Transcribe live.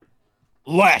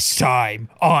Last time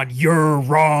on You're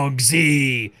Wrong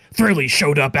Z, Thrilly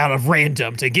showed up out of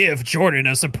random to give Jordan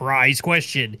a surprise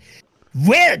question.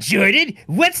 Well, Jordan,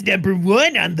 what's number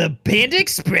one on the Panda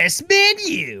Express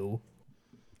menu?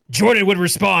 Jordan would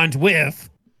respond with,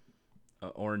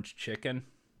 Orange chicken.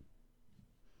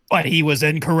 but he was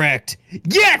incorrect.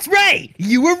 Yeah, that's right!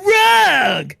 You were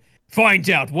wrong! Find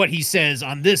out what he says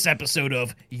on this episode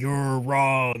of You're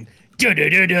Wrong. Anyway,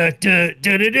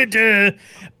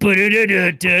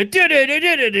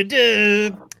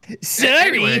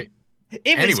 Sorry.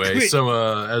 It was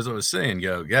as I was saying,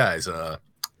 guys,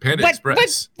 Panda what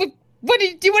Express. what are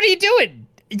you doing?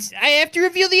 I have to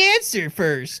reveal the answer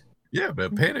first. Yeah,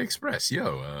 but Panda Express,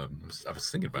 I was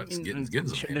thinking about getting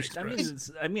some Panda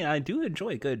Express. I do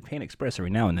enjoy a good Pan Express every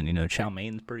now and then. You know, chow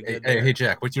mein's pretty good. Hey,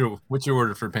 Jack, what's your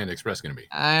order for Panda Express gonna be?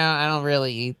 I don't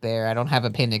really eat there. I don't have a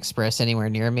Panda Express anywhere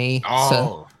near me.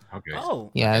 Oh, okay. Oh,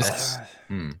 yes.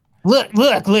 Look,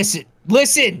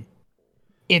 listen.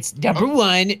 It's number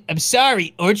one. I'm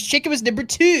sorry. Orange chicken was number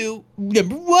two.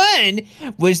 Number one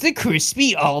was the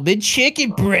crispy almond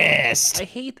chicken breast.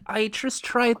 I just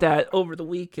tried that over the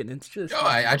weekend. It's just. Oh,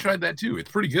 I tried that too. It's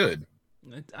pretty good.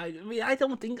 I mean, I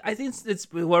think it's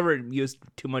whoever used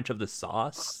too much of the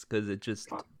sauce because it just.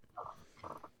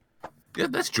 Yeah,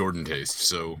 that's Jordan taste.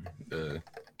 So,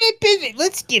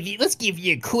 Let's give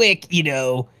you a quick,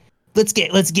 let's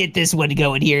get this one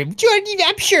going here. Jordan,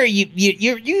 I'm sure you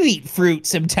eat fruit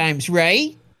sometimes,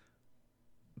 right?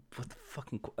 What the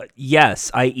fucking?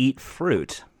 Yes, I eat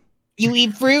fruit. You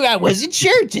eat fruit? I wasn't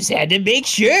sure. Just had to make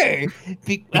sure.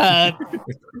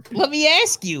 Let me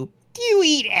ask you. Do you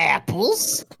eat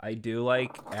apples? I do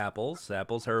like apples.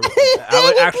 Apples are. I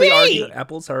would actually argue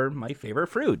apples are my favorite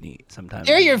fruit. Sometimes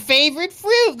they're your favorite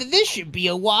fruit. Then this should be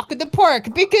a walk in the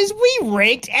park because we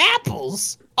ranked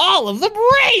apples. All of them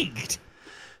ranked.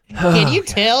 Can you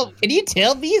tell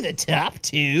me the top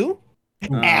two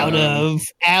out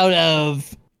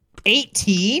of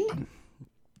 18?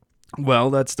 Well,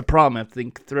 that's the problem. I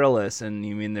think Thrillist, and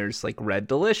you mean there's like Red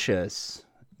Delicious,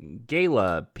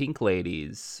 Gala, Pink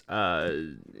Ladies.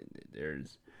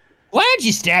 There's. Why don't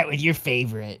you start with your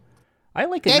favorite? I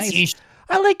like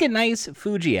a nice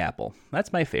Fuji apple.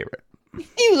 That's my favorite.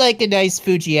 You like a nice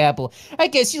Fuji apple. I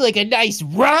guess you like a nice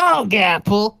wrong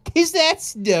apple, because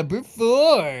that's number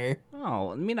 4.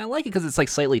 Oh, I mean, I like it because it's like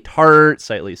slightly tart,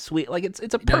 slightly sweet. Like it's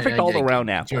a perfect all-around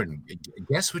apple. Jordan,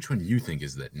 guess which one you think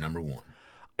is that number one.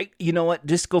 You know what?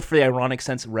 Just go for the ironic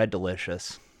sense of Red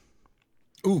Delicious.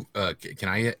 Ooh, can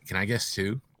I guess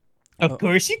too? Of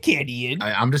course you can, Ian.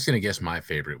 I'm just gonna guess my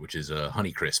favorite, which is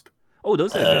Honey Crisp. Oh,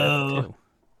 those are good too.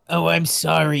 Oh, I'm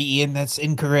sorry, Ian. That's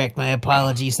incorrect. My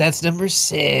apologies. That's number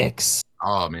 6.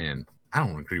 Oh man, I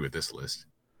don't agree with this list.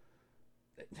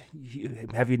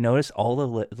 Have you noticed all the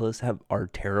lists are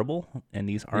terrible and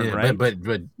these aren't right?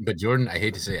 But Jordan, I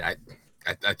hate to say it,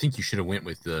 I think you should have went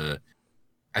with your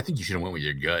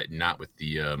gut, not with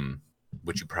the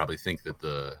what you probably think that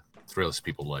the Thrillist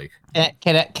people like.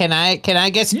 Can I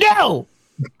guess? No,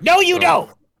 you don't.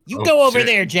 You go over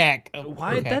there, Jack.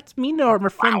 Why? Okay. That's mean to our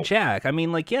friend Jack. I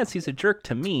mean, like, yes, he's a jerk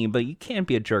to me, but you can't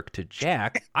be a jerk to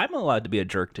Jack. I'm allowed to be a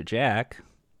jerk to Jack.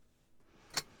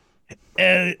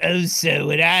 So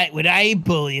when I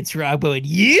bully, it's wrong, but when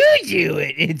you do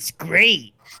it, it's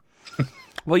great.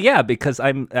 Well, yeah, because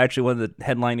I'm actually one of the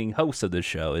headlining hosts of this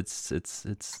show. It's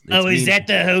oh, is that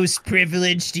the host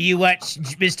privilege? Do you watch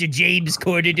Mr. James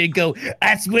Corden and go,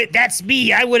 that's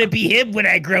me. I want to be him when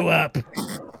I grow up.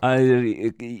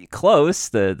 Close.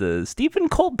 The Stephen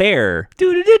Colbert.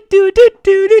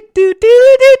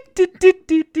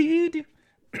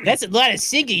 That's a lot of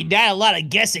singing, not a lot of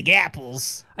guessing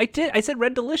apples. I said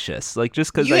Red Delicious, like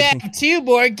just because you have 2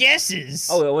 more guesses.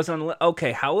 Oh, it was on.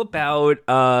 Okay, how about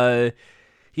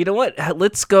you know what?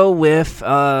 Let's go with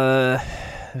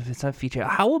if it's not feature.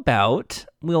 How about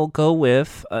we'll go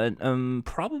with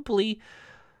probably.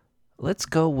 Let's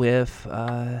go with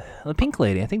the Pink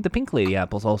Lady. I think the Pink Lady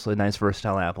apple is also a nice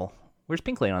versatile apple. Where's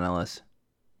Pink Lady on that list?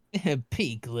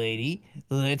 Pink Lady.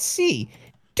 Let's see.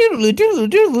 Doodle doodle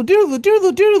doodle doodle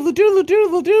doodle doodle doodle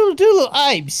doodle doodle doodle.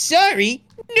 I'm sorry,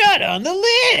 not on the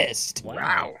list.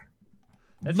 Wow.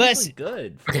 That's really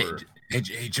good.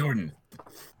 Hey, Jordan.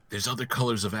 There's other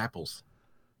colors of apples.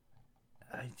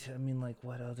 I mean, like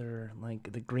what other?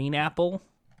 Like the green apple.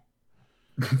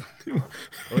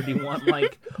 Or do you want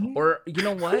like, or you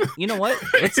know what?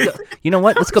 Let's go. You know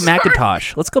what? Let's go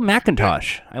Macintosh. Let's go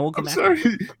Macintosh. I will go. I'm sorry.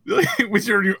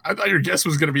 I thought your guess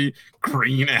was gonna be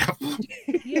green apple.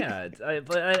 Yeah,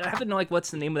 but I have to know like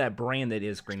what's the name of that brand that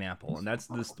is Green Apple, and that's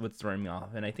what's throwing me off.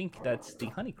 And I think that's the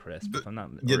Honeycrisp. If I'm not.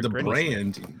 Yeah, or the Granny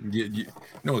Smith. brand.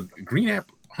 No, green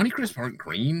apple. Honeycrisp aren't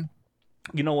green.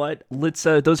 You know what? Let's.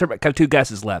 Those are got two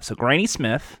guesses left. So Granny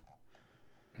Smith.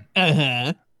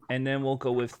 Uh-huh. And then we'll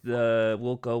go with my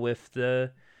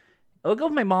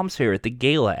mom's favorite, the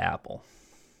Gala apple.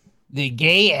 The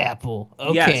gay apple.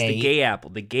 Okay. Yes, the gay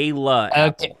apple, the Gala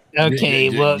apple. Okay.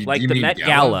 Well, Like You the mean Met Gala?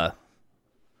 Gala.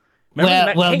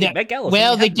 Remember Met Gala?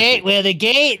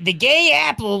 the gay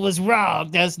apple was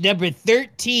wrong. That's number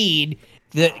 13.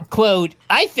 The quote,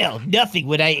 I felt nothing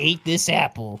when I ate this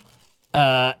apple.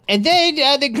 And then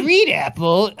the green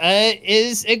apple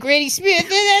is a Granny Smith.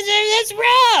 That's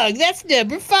wrong. That's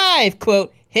number 5.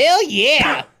 Quote, hell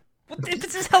yeah.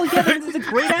 This is hell yeah. This is a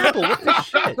great apple. What the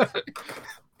shit?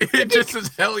 It just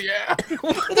says hell yeah.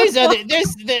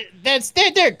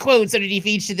 There are quotes underneath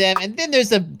each of them, and then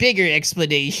there's a bigger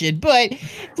explanation. But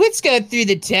let's go through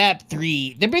the top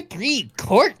 3. Number 3,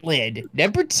 Cortland.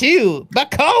 Number 2,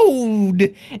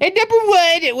 Macone. And number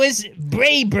 1, it was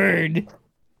Brayburn.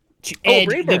 And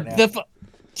Brayburn. the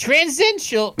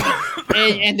transcendental,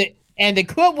 and the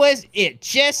quote was, "It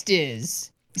just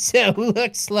is." So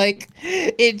looks like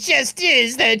it just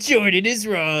is that Jordan is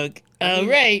wrong. All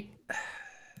right.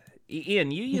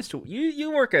 Ian, you used to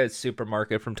you work at a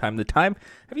supermarket from time to time.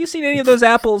 Have you seen any of those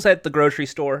apples at the grocery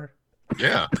store?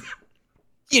 Yeah.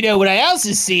 You know what I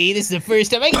also see? This is the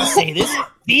first time I can say this.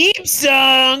 Theme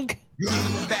song. Too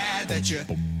bad that you're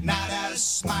not as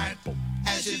smart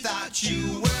as you thought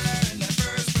you were in the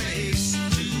first place.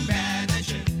 Too bad that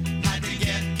you had to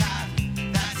get caught.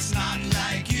 That's not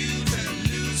like you to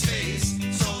lose face.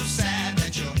 So sad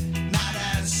that you're not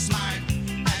as smart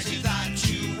as you thought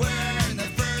you were in the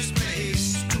first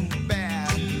place. Too bad,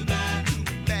 too bad, too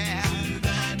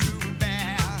bad, too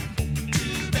bad,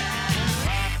 too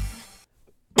bad.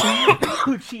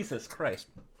 Oh, Jesus Christ.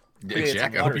 Yeah,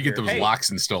 Jack, I hope you get those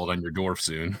locks installed on your door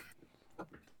soon.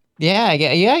 Yeah, I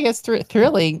guess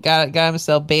Thrilling got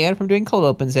himself banned from doing cold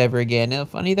opens ever again.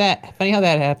 Funny how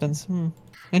that happens.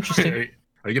 Interesting.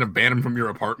 Are you gonna ban him from your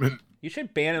apartment? You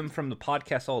should ban him from the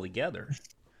podcast altogether.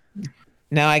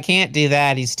 No, I can't do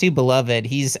that. He's too beloved.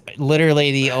 He's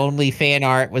literally the only fan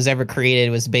art was ever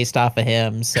created was based off of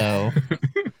him. So,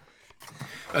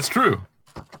 That's true.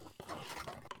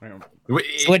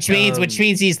 which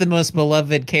means he's the most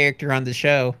beloved character on the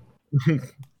show.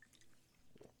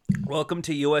 Welcome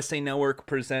to USA Network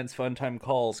presents Fun Time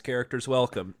Calls. Characters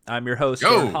welcome. I'm your host, Yo.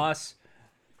 Jordan Haas.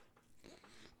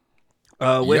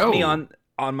 With Yo. me on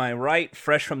my right,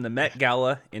 fresh from the Met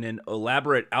Gala in an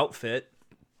elaborate outfit,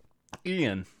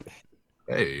 Ian.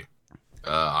 Hey,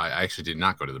 I actually did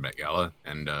not go to the Met Gala,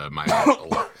 and my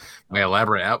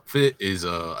elaborate outfit is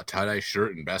a tie-dye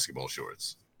shirt and basketball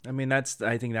shorts. I mean, that's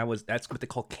what they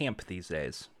call camp these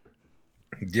days.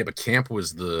 Yeah, but camp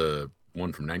was the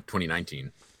one from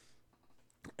 2019.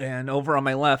 And over on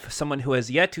my left, someone who has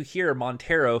yet to hear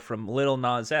Montero from Lil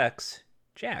Nas X,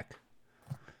 Jack.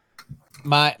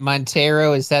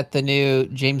 Montero, is that the new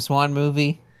James Wan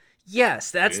movie?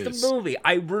 Yes, that's It the is. movie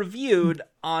I reviewed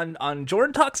on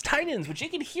Jordan Talks Titans, which you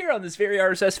can hear on this very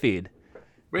RSS feed.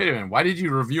 Wait a minute, why did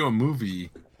you review a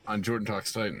movie on Jordan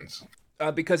Talks Titans?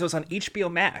 Because it was on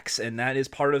HBO Max, and that is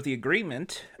part of the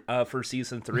agreement for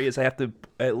season 3, is I have to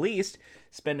at least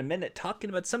spend a minute talking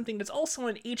about something that's also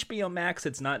on HBO Max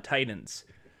that's not Titans.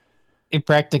 It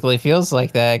practically feels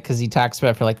like that because he talks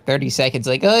about it for like 30 seconds,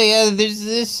 like, oh yeah,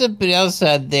 there's something else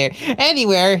out there.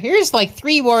 Anywhere, here's like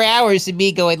 3 more hours of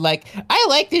me going like, I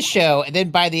like this show, and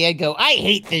then by the end go, I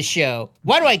hate this show.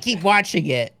 Why do I keep watching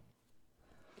it?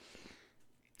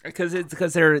 Because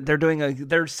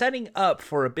they're setting up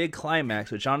for a big climax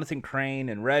with Jonathan Crane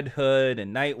and Red Hood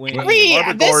and Nightwing and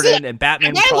Barbara Gordon and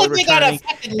Batman am I probably living on a returning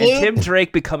fucking and loop? Tim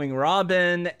Drake becoming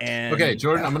Robin and Okay,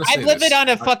 Jordan, I'm gonna say I'm living this. on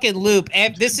a fucking loop,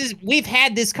 and we've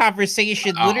had this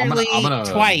conversation literally I'm gonna-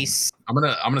 twice. I'm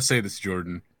gonna say this,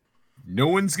 Jordan. No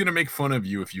one's gonna make fun of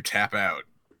you if you tap out.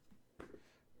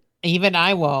 Even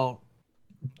I won't.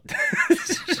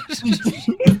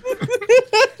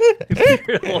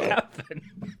 It'll happen.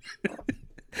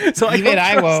 So I Even don't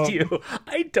I trust won't. you.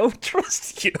 I don't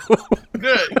trust you.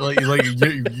 Yeah, like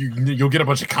you'll get a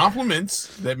bunch of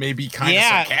compliments that may be kind of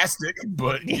Yeah. sarcastic,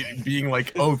 but being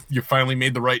like, "Oh, you finally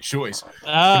made the right choice."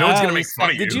 Oh, No one's gonna make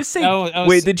fun of you. Did you say Oh,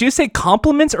 wait? Did you say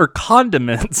compliments or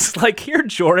condiments? Like, here,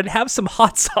 Jordan, have some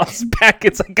hot sauce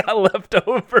packets I got left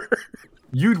over.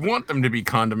 You'd want them to be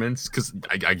condiments because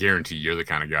I guarantee you're the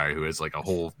kind of guy who has like a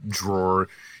whole drawer.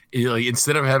 Like,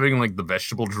 instead of having like the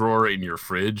vegetable drawer in your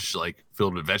fridge, like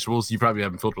filled with vegetables, you probably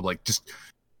have them filled with like just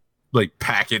like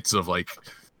packets of like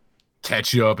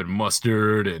ketchup and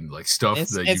mustard and like stuff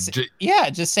that you just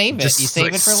just save it. You save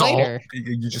like it for salt. later.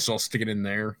 You just all stick it in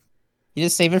there. You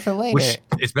just save it for later. Which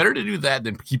it's better to do that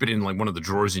than keep it in like one of the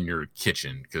drawers in your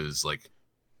kitchen because like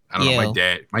I don't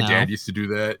know, my dad used to do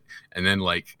that and then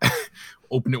like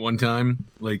open it one time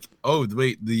like, oh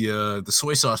wait, the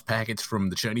soy sauce packets from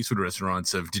the Chinese food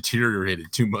restaurants have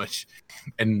deteriorated too much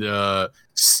and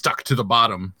stuck to the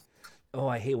bottom. Oh,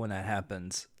 I hate when that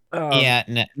happens.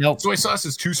 Nope. Soy sauce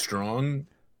is too strong.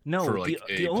 No, for, like,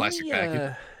 a plastic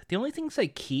packet. The only things I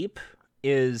keep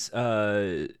is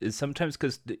sometimes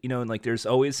because like there's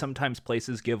always sometimes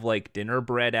places give like dinner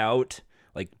bread out,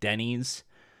 like Denny's,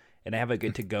 and I have a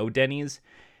good to go Denny's,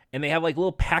 and they have like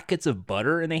little packets of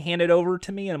butter and they hand it over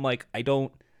to me, and I'm like,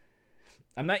 I'm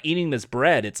not eating this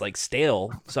bread. It's like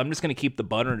stale, so I'm just gonna keep the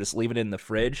butter and just leave it in the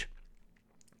fridge.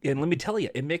 And let me tell you,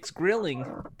 it makes grilling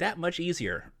that much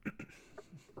easier.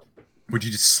 Would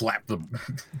you just slap the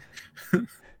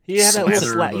Yeah, that little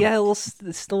Slather them.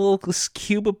 a little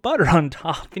cube of butter on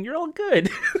top, and you're all good.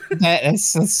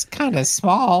 That's kind of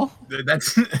small.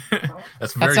 that's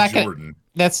very not gonna- Jordan.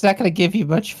 That's not going to give you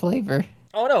much flavor.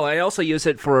 Oh no, I also use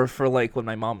it for like when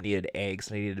my mom needed eggs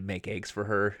and I needed to make eggs for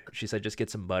her. She said just get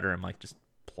some butter. I'm like, just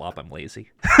plop. I'm lazy.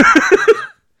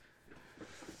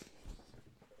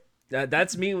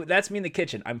 That's me. That's me in the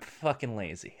kitchen. I'm fucking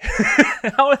lazy.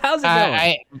 How's it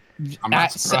going? I'm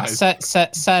not surprised.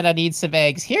 Son, I need some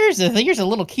eggs. Here's a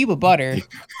little cube of butter.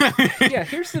 Yeah,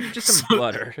 here's just some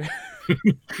butter.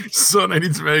 Son, I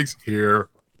need some eggs here.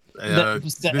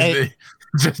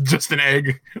 Just an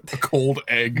egg, a cold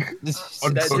egg. That's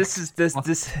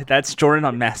Jordan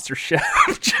on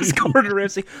MasterChef. Just Gordon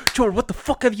Ramsay. Jordan, what the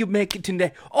fuck have you making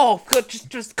today? Oh, good.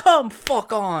 Just come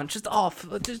fuck on. Just off.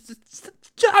 Just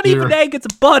not even Here. egg. It's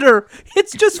butter.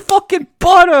 It's just fucking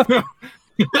butter.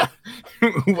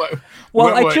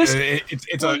 Well, I just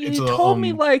you told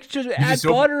me like just add just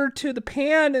open- butter to the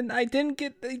pan, and I didn't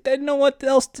know what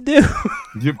else to do.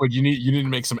 But you need to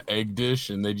make some egg dish,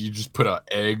 and then you just put an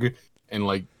egg and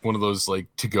like one of those like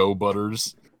to go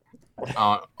butters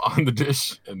on the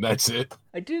dish, and that's it.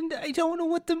 I don't know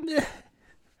what the.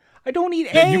 I don't eat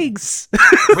Yeah, eggs.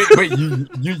 Wait,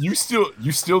 you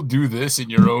still do this in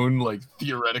your own like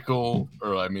theoretical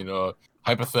or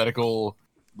hypothetical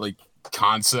like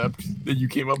concept that you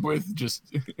came up with?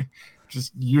 Just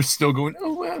you're still going,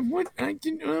 what I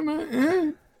can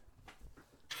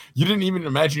You didn't even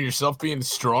imagine yourself being a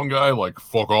strong guy like,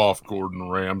 fuck off, Gordon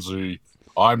Ramsay.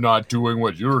 I'm not doing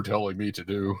what you're telling me to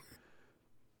do.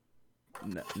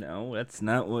 No, that's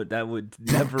not what that would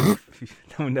never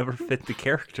fit the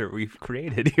character we've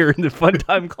created here in the Fun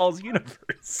Time Calls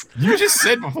universe. You just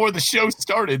said before the show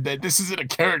started that this isn't a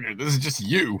character. This is just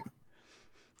you.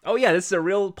 Oh yeah, this is a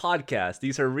real podcast.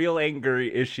 These are real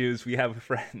angry issues we have with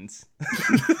friends.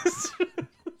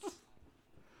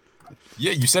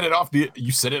 Yeah, you said it off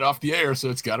the air, so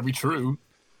it's got to be true.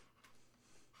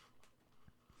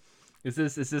 Is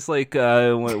this like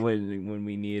when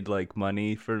we need like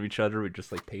money from each other, we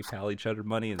just like PayPal each other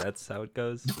money, and that's how it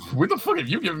goes? Where the fuck have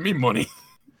you given me money?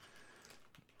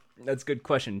 That's a good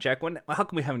question, Jack. How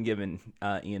come we haven't given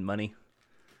Ian money?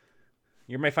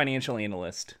 You're my financial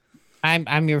analyst.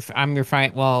 I'm your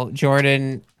friend. Well,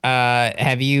 Jordan,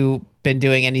 have you been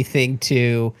doing anything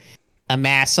to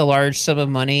amass a large sum of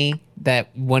money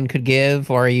that one could give,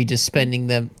 or are you just spending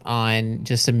them on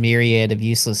just a myriad of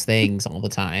useless things all the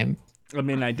time? I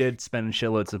mean, I did spend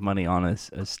shitloads of money on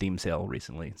a Steam sale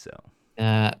recently, so.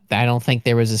 I don't think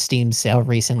there was a Steam sale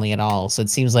recently at all, so it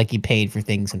seems like you paid for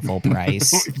things in full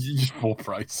price. Full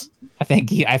price. I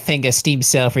think a Steam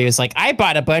sale for you is like, I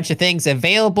bought a bunch of things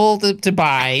available to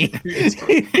buy.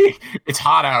 It's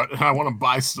hot out, and I want to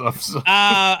buy stuff. So.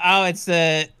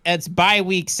 It's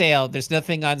bi-week sale. There's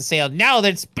nothing on sale. No,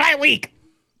 that's bi-week.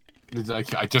 It's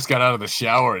like, I just got out of the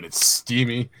shower, and it's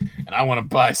steamy, and I want to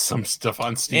buy some stuff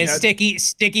on Steam. It's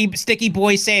sticky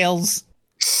boy sales.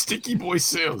 Sticky Boy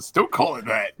sales. Don't call it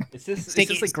that. Is this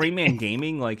like Green Man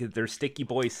Gaming? Like, there's Sticky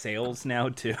Boy sales now,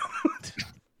 too?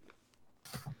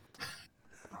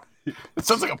 It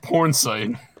sounds like a porn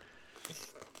site.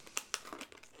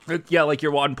 Yeah, like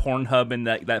you're on Pornhub and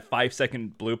that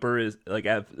 5-second blooper is like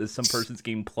some person's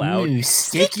getting plowed. Ooh,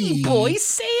 sticky. Boy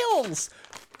sales.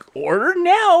 Order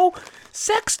now.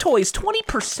 Sex toys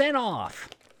 20% off.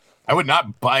 I would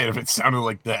not buy it if it sounded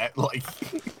like that. Like,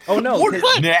 Oh no. order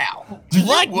now. Do you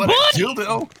What? want What? a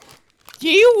dildo? Do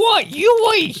you want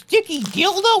a sticky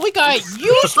dildo? We got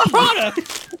used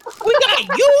products. We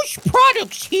got used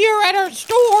products here at our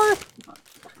store.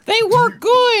 They work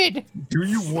good. Do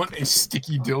you want a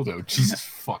sticky dildo? Jesus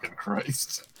fucking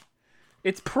Christ.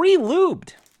 It's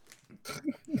pre-lubed.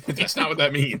 That's not what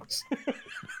that means.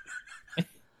 Mac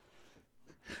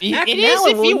It and is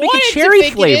Allen if will you make it want it cherry to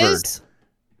think flavored. it is.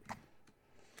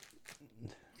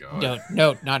 God.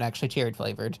 No, not actually cherry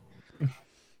flavored.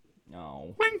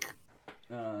 No. Wink.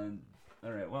 All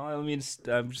right. Well, I'm just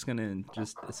gonna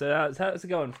so how's it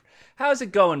going? How's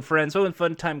it going, friends? Welcome to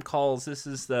Fun Time Calls. This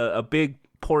is a big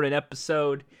important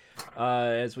episode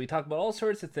as we talk about all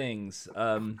sorts of things,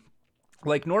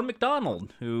 like Norm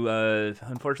Macdonald, who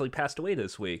unfortunately passed away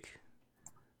this week.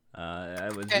 I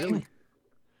was really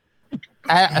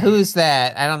Who's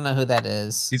that? I don't know who that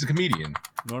is. He's a comedian.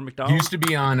 Norm He Macdonald. used to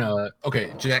be on.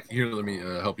 Okay, Jack. Here, let me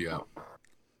help you out.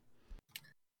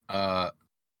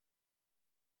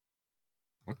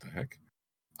 What the heck?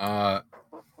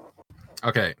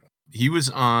 Okay. He was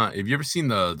on. Have you ever seen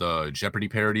the Jeopardy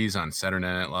parodies on Saturday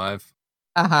Night Live?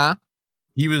 Uh-huh.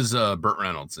 He was Burt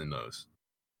Reynolds in those.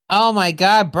 Oh my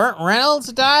God, Burt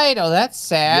Reynolds died? Oh, that's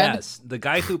sad. Yes, the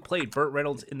guy who played Burt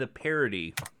Reynolds in the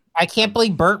parody. I can't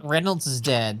believe Burt Reynolds is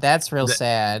dead. That's real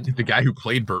sad. The guy who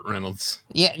played Burt Reynolds.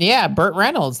 Yeah, Burt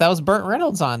Reynolds. That was Burt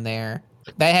Reynolds on there.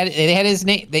 They had his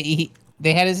name.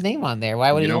 They had his name on there.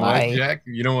 Why would You he know lie? what, Jack?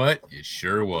 You know what? It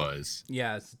sure was.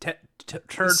 Yes,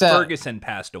 Turd So- Ferguson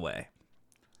passed away.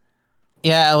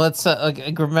 Yeah, let's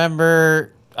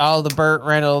remember all the Burt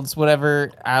Reynolds.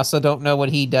 Whatever. I also don't know what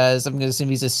he does. I'm gonna assume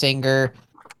he's a singer.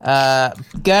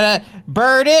 Gotta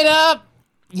burn it up.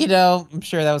 You know, I'm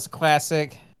sure that was a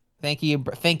classic. Thank you,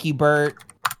 Burt.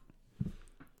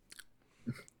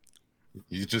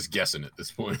 He's just guessing at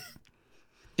this point.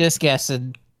 Just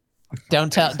guessing.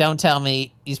 Don't tell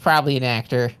me. He's probably an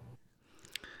actor.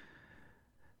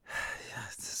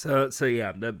 So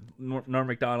yeah, the Norm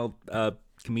Macdonald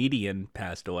comedian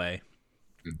passed away.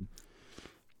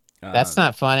 That's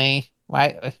not funny.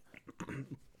 Why?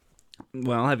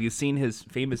 Well, have you seen his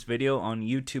famous video on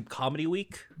YouTube Comedy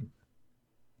Week?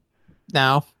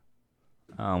 No.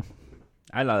 Oh,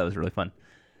 I thought that was really fun.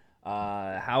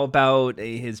 How about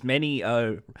his many?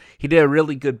 He did a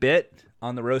really good bit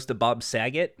on the roast of Bob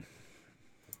Saget.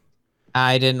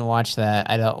 I didn't watch that.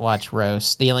 I don't watch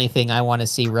roast. The only thing I want to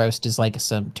see roast is like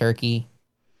some turkey.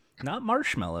 Not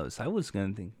marshmallows. I was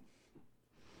gonna think.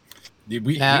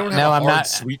 We No, don't have no, a I'm hard not-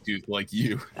 sweet tooth like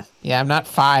you. Yeah, I'm not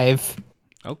 5.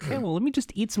 Okay, well, let me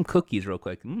just eat some cookies real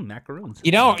quick. Macaroons.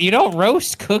 You don't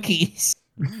roast cookies.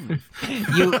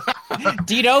 you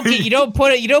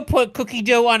don't put cookie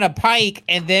dough on a pike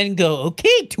and then go,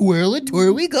 okay, twirl it,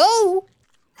 where we go.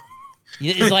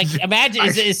 It's like, imagine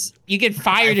you get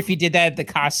fired if you did that at the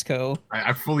Costco.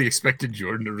 I fully expected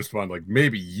Jordan to respond like,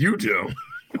 maybe you don't.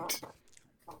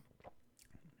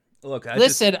 Look,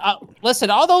 Listen,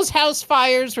 all those house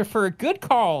fires were for good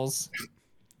calls.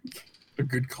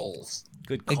 Good calls.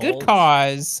 good A calls. good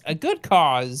cause. A good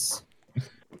cause.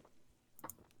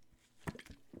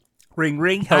 Ring,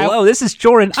 ring. Hello, this is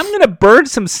Jordan. I'm gonna burn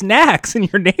some snacks in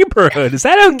your neighborhood. Is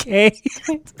that okay?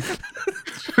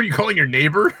 Are you calling your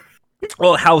neighbor?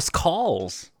 Well, house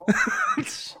calls.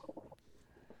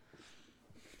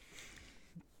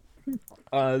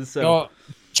 So Oh,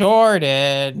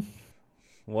 Jordan.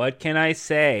 what can I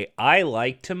say? I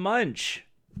like to munch.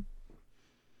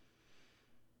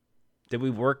 Did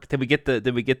we get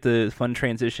the fun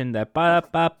transition? That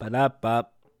bop bop bop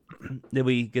bop. Did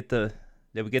we get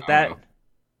that?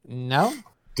 No.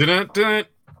 Dun-dun-dun.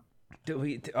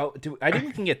 I think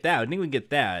we can get that. I think we can get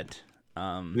that.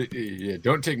 Yeah,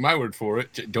 don't take my word for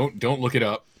it. Don't look it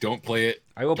up. Don't play it.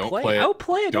 I will Don't play. it. I'll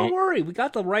play it. Don't Don't- worry. We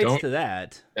got the rights don't- to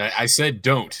that. I said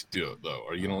don't do it though.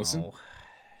 Are you gonna listen? Oh,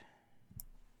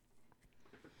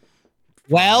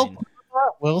 Well, fine.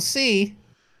 we'll see.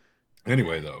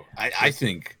 Anyway, though, I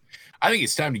think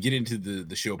it's time to get into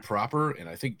the show proper, and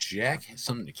I think Jack has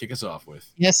something to kick us off with.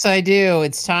 Yes, I do.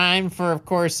 It's time for, of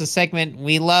course, the segment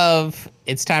we love.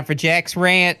 It's time for Jack's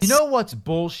Rants. You know what's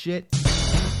bullshit?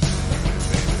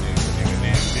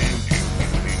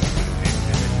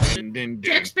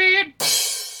 Jack's bad.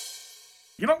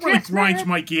 You know what grinds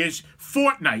my gears?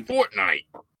 Fortnite. Fortnite.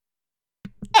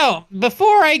 Oh,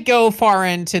 before I go far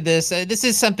into this, this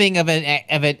is something of a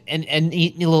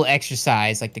neat little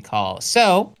exercise, like to call.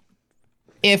 So,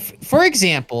 if, for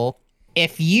example,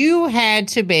 if you had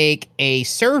to make a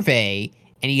survey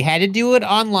and you had to do it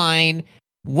online,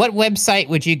 what website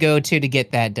would you go to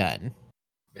get that done?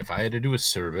 If I had to do a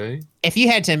survey, If you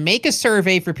had to make a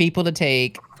survey for people to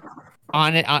take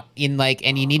on it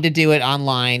and you need to do it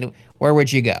online, where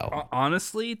would you go?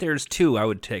 Honestly, there's two I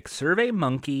would take: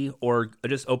 SurveyMonkey or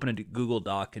just open a Google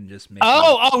Doc and just make.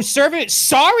 Survey.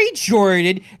 Sorry,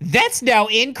 Jordan. That's now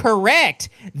incorrect.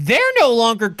 They're no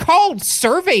longer called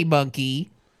SurveyMonkey.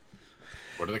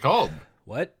 what are they called?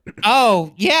 What?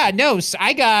 Oh, yeah, no.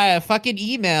 I got a fucking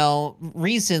email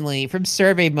recently from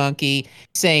SurveyMonkey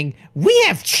saying, we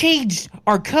have changed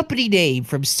our company name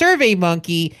from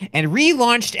SurveyMonkey and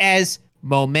relaunched as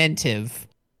Momentive.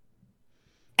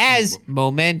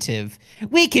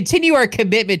 We continue our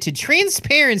commitment to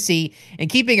transparency and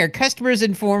keeping our customers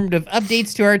informed of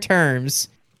updates to our terms.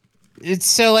 It's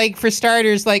so, like, for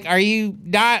starters, like, are you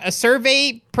not a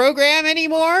survey program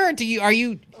anymore?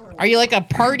 Are you like a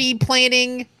party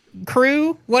planning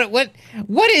crew? What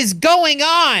is going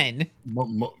on?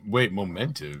 Wait,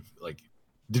 Momentive? Like,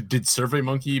 did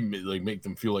SurveyMonkey like make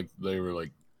them feel like they were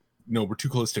like, no, we're too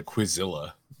close to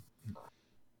Quizilla?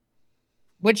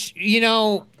 Which,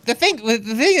 the thing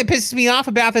that pisses me off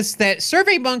about this is that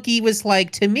SurveyMonkey was like,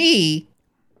 to me,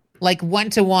 like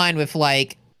one-to-one with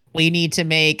like, we need to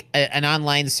make an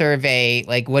online survey.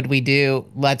 Like, what do we do?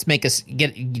 Let's make a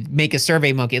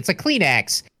SurveyMonkey. It's like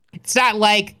Kleenex. It's not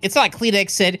like Kleenex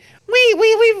said,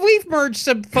 we've merged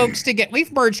some folks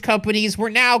we've merged companies. We're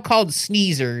now called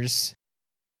Sneezers.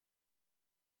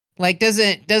 Like,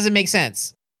 doesn't make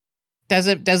sense.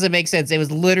 Doesn't make sense. It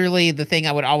was literally the thing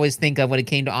I would always think of when it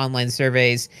came to online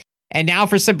surveys. And now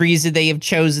for some reason they have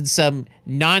chosen some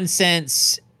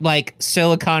nonsense like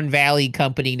Silicon Valley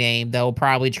company name that will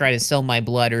probably try to sell my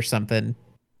blood or something.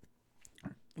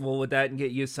 Well, would that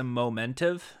get you some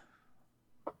Momentive?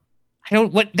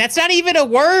 That's not even a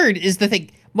word is the thing.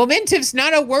 Momentive's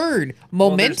not a word.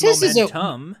 Momentous is a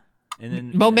momentum. And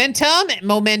then momentum,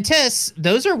 momentous,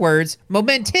 those are words.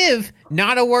 Momentive,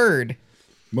 not a word.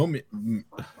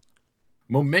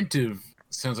 Momentive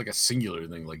sounds like a singular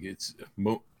thing. Like it's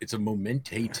a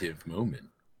momentative moment.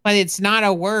 But it's not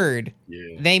a word.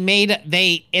 Yeah.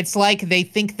 It's like they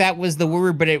think that was the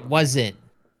word, but it wasn't.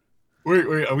 Wait,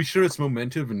 are we sure it's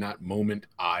momentive and not moment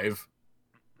I've?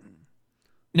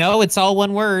 No, it's all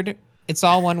one word. It's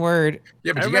all one word.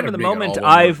 Yeah, but I you remember gotta the make it moment all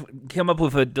one I've word. come up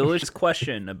with a delicious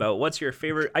question about what's your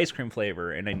favorite ice cream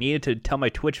flavor, and I needed to tell my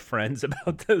Twitch friends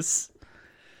about this.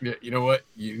 Yeah, you know what?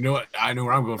 I know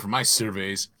where I'm going for my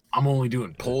surveys. I'm only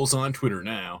doing polls on Twitter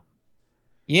now.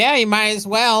 Yeah, you might as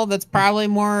well. That's probably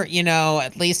more,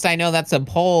 at least I know that's a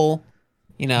poll,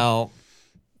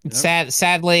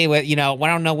 Sadly, I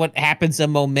don't know what happens to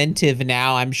Momentive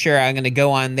now. I'm sure I'm going to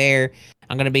go on there.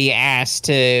 I'm going to be asked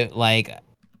to, like,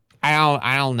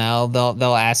 I don't know.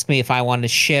 They'll ask me if I want to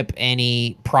ship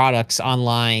any products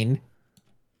online.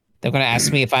 They're going to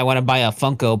ask me if I want to buy a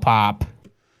Funko Pop.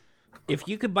 If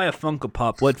you could buy a Funko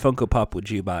Pop, what Funko Pop would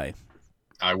you buy?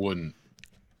 I wouldn't.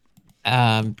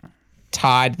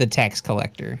 Todd the Tax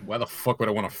Collector. Why the fuck would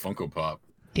I want a Funko Pop?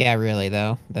 Yeah, really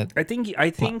though. I think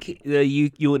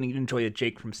you would enjoy a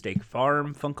Jake from Steak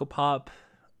Farm Funko Pop.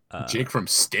 Jake from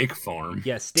Steak Farm.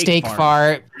 Yeah, Steak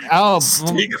Fart. Oh,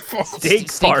 Steak Farm. Steak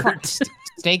Fart.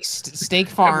 Steak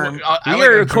Farm. We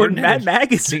are quoting Mad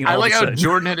Magazine. I like all how of a sudden.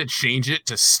 Jordan had to change it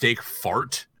to Steak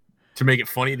Fart to make it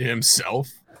funny to himself.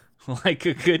 Like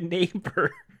a good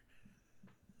neighbor.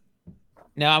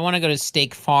 No, I want to go to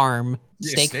Steak Farm.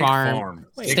 Yeah, Steak Farm.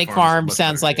 Steak Farm's Farm much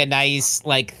sounds better like a name. nice,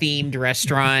 like, themed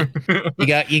restaurant.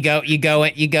 you go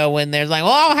in there. It's like,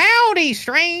 well, howdy,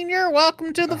 stranger.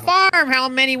 Welcome to the farm. How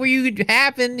many were you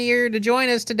having here to join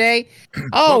us today?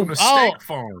 Welcome to Steak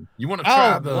Farm. You want to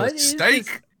try the what is steak?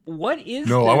 this? What is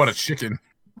No, this? I want a chicken.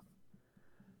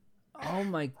 Oh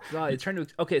my god! It's trying to.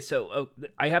 Okay, so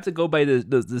I have to go by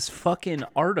this fucking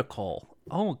article.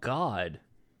 Oh god.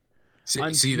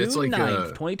 On See, June that's like 9th,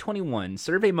 2021,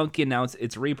 SurveyMonkey announced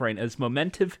its rebrand as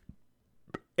Momentive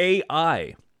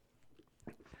AI.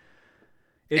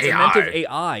 It's Momentive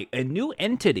AI, a new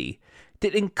entity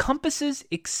that encompasses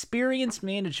experience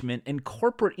management and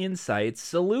corporate insights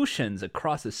solutions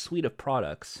across a suite of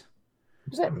products.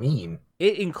 What does that mean?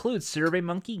 It includes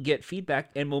SurveyMonkey, Get Feedback,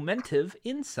 and Momentive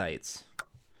Insights.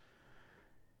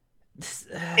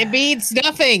 It means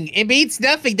nothing. It means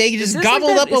nothing. They Is just this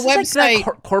gobbled like that, up a is this like that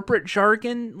website. corporate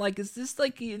jargon? Like, is this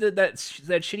like that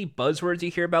shitty buzzwords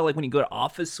you hear about, like when you go to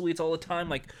office suites all the time?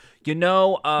 Like,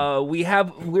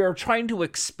 we're trying to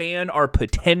expand our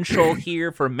potential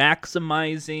here for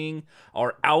maximizing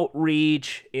our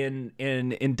outreach in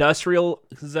industrial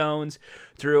zones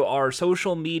through our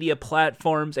social media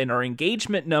platforms, and our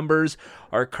engagement numbers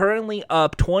are currently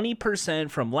up 20%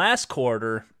 from last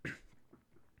quarter.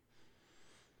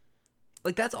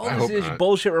 Like, that's all this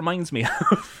bullshit reminds me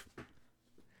of.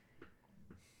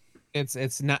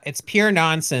 It's pure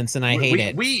nonsense, and I hate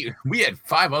it. We had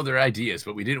 5 other ideas,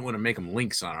 but we didn't want to make them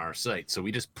links on our site, so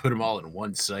we just put them all in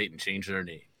one site and changed their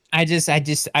name. I just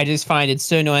find it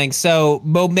so annoying. So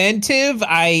Momentive,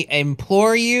 I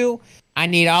implore you, I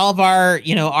need all of our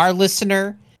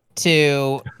listener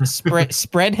to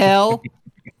spread hell.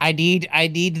 I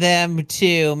need them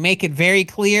to make it very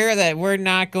clear that we're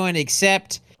not going to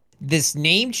accept this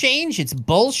name change. It's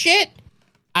bullshit.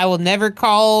 I will never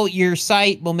call your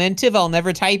site Momentive. I'll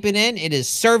never type it in. It is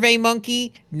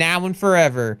SurveyMonkey now and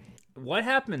forever. What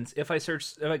happens if I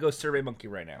go SurveyMonkey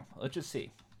right now? Let's just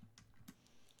see.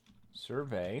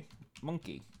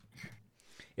 SurveyMonkey.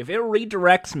 If it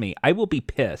redirects me, I will be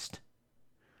pissed.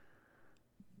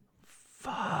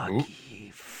 Fuck.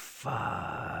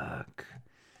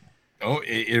 Oh,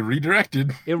 it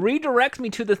redirected. It redirects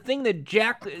me to the thing that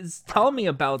Jack is telling me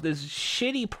about, this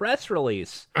shitty press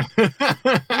release.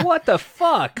 What the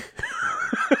fuck?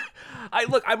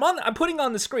 I'm putting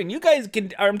on the screen. You guys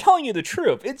I'm telling you the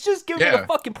truth. It's just giving me the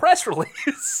fucking press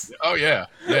release. Oh yeah.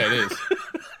 Yeah, it is.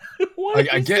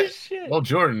 What I is get, this shit? well,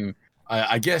 Jordan,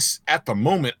 I guess at the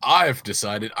moment I've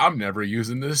decided I'm never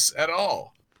using this at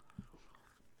all.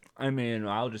 I mean,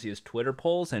 I'll just use Twitter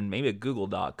polls and maybe a Google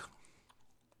Doc.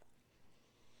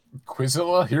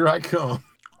 Quizilla, here I come.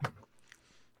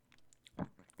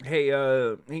 Hey,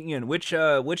 Ian, which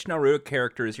Naruto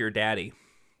character is your daddy?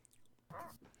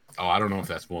 Oh, I don't know if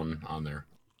that's one on there.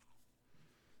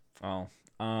 Oh,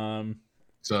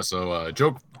 So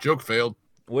joke failed.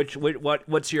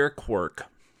 What's your quirk?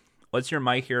 What's your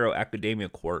My Hero Academia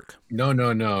quirk? No.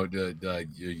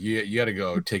 You got to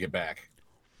go. Take it back.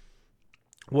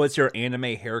 What's your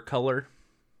anime hair color?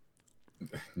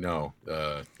 No,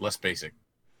 less basic.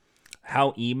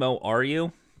 How emo are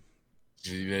you?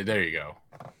 There you go.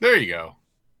 There you go.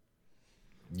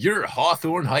 You're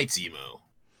Hawthorne Heights emo.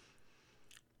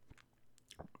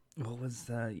 What was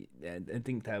that? I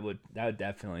think that would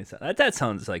definitely that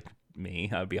sounds like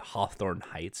me. I would be Hawthorne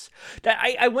Heights.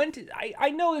 I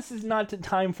know this is not the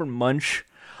time for munch.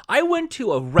 I went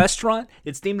to a restaurant.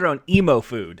 It's themed around emo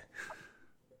food.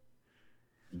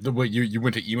 What, you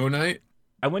went to emo night?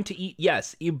 I went to eat,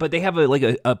 yes, but they have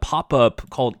a pop-up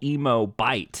called Emo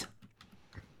Bite.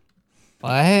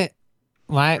 What?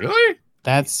 Really?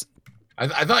 That's...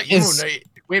 I thought emo night...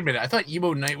 Wait a minute. I thought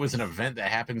emo night was an event that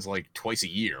happens like twice a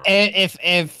year.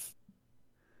 If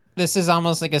this is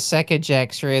almost like a second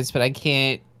Jack Shreds, but I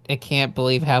can't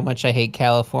believe how much I hate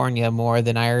California more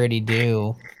than I already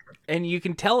do. And you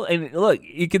can tell, and look,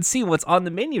 you can see what's on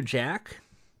the menu, Jack.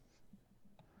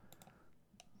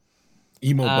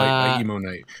 Emo Bite by Emo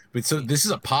Night. But so this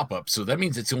is a pop-up, so that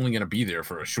means it's only going to be there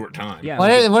for a short time. Yeah.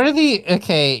 What are the...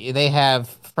 Okay, they have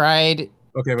fried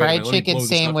chicken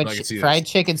sandwich, fried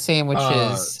chicken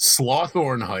sandwiches.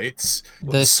 Slawthorne Heights.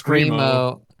 The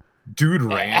Screamo. Dude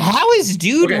Ranch. How is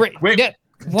Dude Ranch? Wait,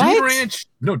 what? Dude Ranch?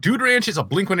 No, Dude Ranch is a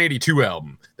Blink-182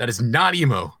 album. That is not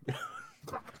emo.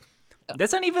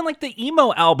 That's not even like the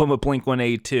emo album of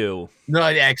Blink-182. No,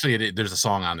 actually, there's a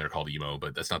song on there called Emo,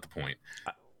 but that's not the point.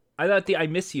 I thought the I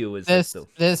Miss You was this.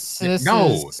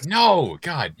 No,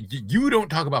 God, you don't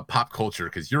talk about pop culture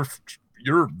because your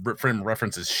frame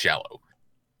reference is shallow.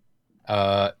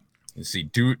 Let's see,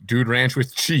 Dude Ranch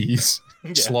with cheese,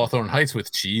 yeah. Slawthorne Heights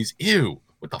with cheese. Ew,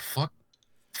 what the fuck?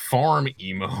 Farm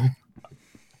emo.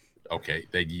 Okay,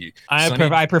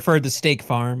 I prefer the steak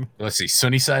farm. Let's see,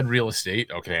 Sunnyside Real Estate.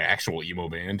 Okay, actual emo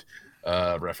band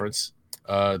reference.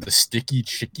 The Sticky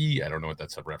Chicky. I don't know what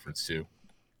that's a reference to.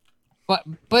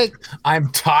 But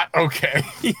I'm taught. Okay.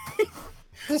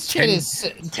 This shit is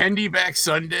Tendy Back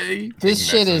Sunday. This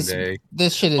shit is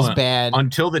bad.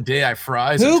 Until the day I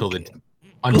fries. Until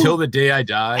the day I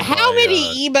die. How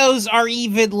many emos are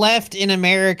even left in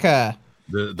America?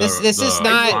 This is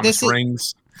not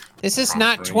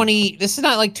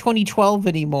like 2012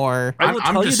 anymore. I will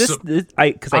tell you this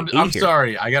because I'm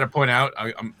sorry. I gotta point out.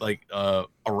 I'm like a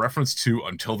reference to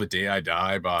 "Until the Day I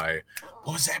Die" by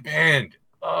what was that band?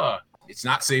 It's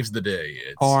not Saves the Day.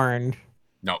 It's Korn.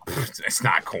 No, it's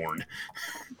not Korn.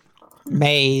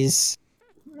 Maze.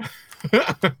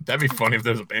 That'd be funny if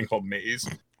there's a band called Maze.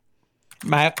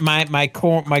 My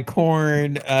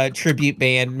corn tribute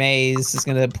band Maze is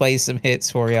gonna play some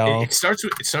hits for y'all. It starts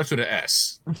with an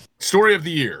S. Story of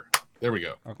the year. There we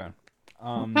go. Okay.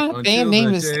 Band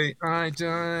name is. I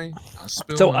die.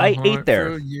 So I ate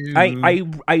there. I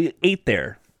ate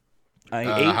there. I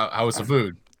ate. How was the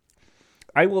food?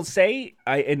 I will say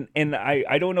I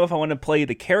don't know if I want to play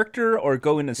the character or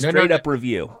go in a straight up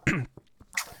review.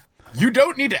 You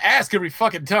don't need to ask every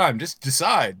fucking time. Just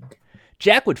decide.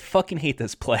 Jack would fucking hate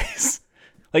this place.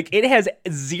 Like, it has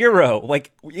 0.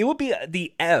 Like, it would be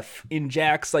the F in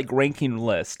Jack's like ranking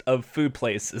list of food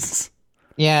places.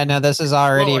 Yeah, no, this is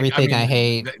already everything I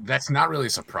hate. That's not really a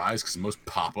surprise because most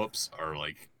pop-ups are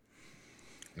like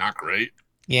not great.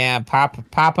 Yeah,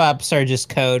 pop-ups are just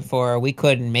code for we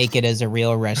couldn't make it as a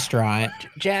real restaurant.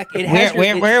 Jack, it has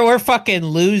we're fucking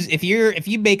lose. If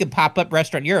you make a pop-up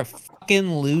restaurant, you're a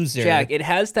fucking loser. Jack, it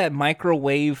has that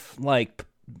microwave like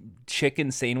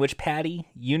chicken sandwich patty.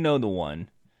 You know the one.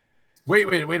 Wait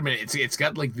a minute. It's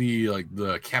got like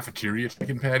the cafeteria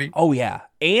chicken patty. Oh yeah,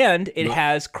 and it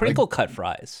has crinkle cut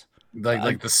fries.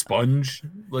 Like the sponge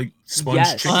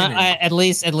yes. chicken. At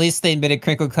least they admitted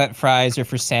crinkle cut fries are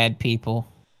for sad people.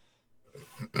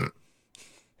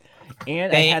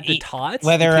 And I had the tots.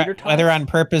 Whether on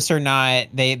purpose or not,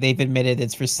 they've admitted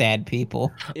it's for sad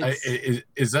people.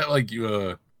 Is that like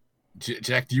you?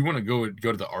 Jack, do you want to go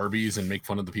to the Arby's and make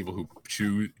fun of the people who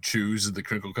choose the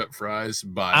crinkle cut fries?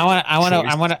 I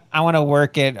want to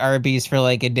work at Arby's for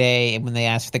like a day, and when they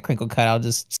ask for the crinkle cut, I'll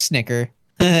just snicker.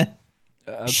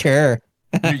 Sure.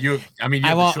 you have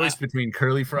the choice between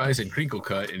curly fries and crinkle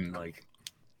cut, and like.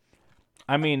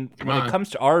 I mean, when it comes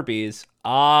to Arby's,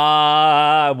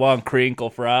 I want crinkle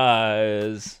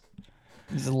fries.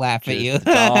 Just laugh at you.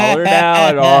 $1 now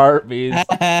at Arby's.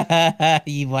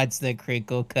 He wants the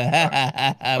crinkle cut.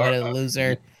 What a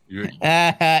loser.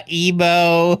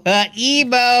 Ebo.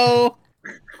 Ebo.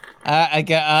 I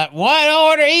got one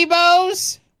order,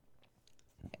 Ebos.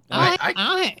 I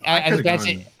got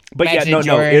you. But yeah,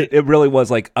 no, it really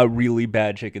was like a really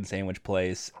bad chicken sandwich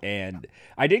place, and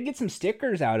I did get some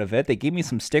stickers out of it. They gave me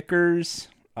some stickers.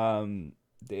 I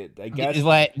guess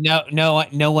what?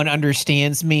 No one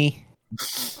understands me.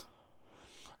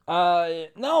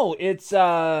 No, it's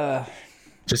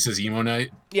just as emo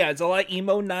night. Yeah, it's a lot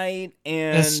emo night,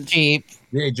 and it's cheap.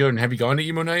 Hey, Jordan, have you gone to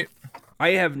emo night?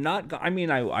 I have not. I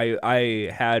mean, I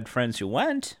had friends who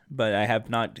went, but I have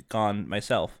not gone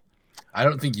myself. I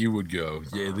don't think you would go.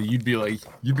 Yeah, you'd be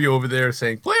over there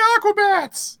saying, "Play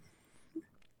Aquabats."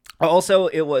 Also,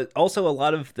 it was also a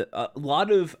lot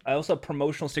of also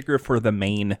promotional sticker for the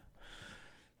Maine.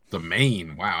 The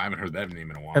Maine. Wow, I haven't heard that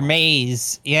name in a while. Or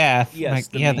Maze. Yeah. Yes,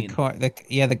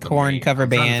 the corn cover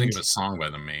band. I'm trying to think of a song by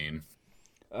the Maine.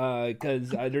 Because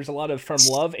there's a lot of from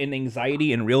love and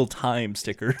anxiety in real time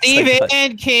stickers.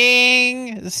 Stephen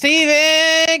King.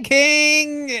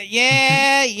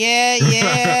 Yeah.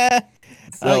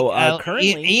 So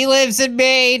currently he lives in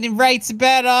Maine and writes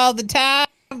about it all the time.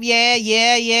 Yeah.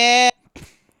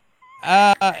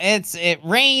 It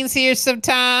rains here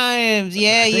sometimes.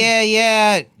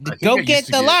 Yeah. Go get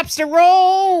the lobster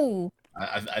roll.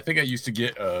 I think I used to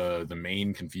get the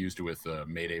Maine confused with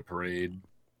Mayday Parade.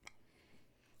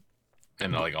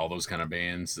 And like all those kind of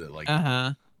bands that like,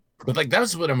 but like that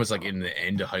was when I was like in the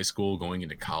end of high school, going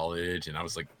into college, and I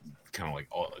was like kind of like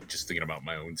just thinking about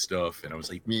my own stuff, and I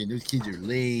was like, man, those kids are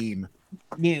lame.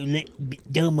 Dumb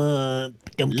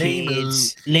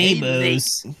kids,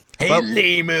 lamos. Hey,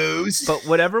 lamos. But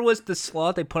whatever was the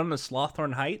sloth they put on the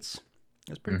Slawthorne Heights,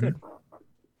 that's pretty good.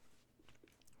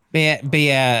 But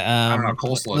yeah. I don't know.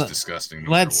 Coleslaw is disgusting.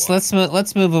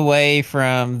 Let's move away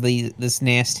from this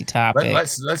nasty topic.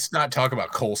 Let's not talk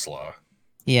about coleslaw.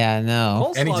 Yeah,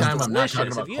 no. Coleslaw Anytime is I'm not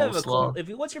delicious. talking about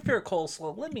coleslaw. What's your favorite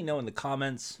coleslaw? Let me know in the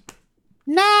comments.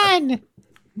 None.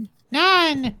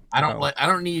 I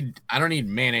don't need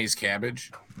mayonnaise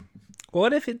cabbage.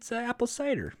 What if it's apple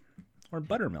cider or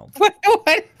buttermilk? What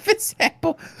if it's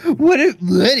apple? What if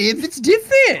it's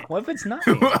different? What if it's not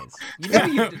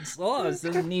mayonnaise? Slaws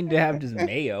doesn't need to have just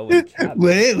mayo and cabbage.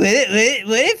 What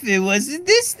if it wasn't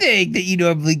this thing that you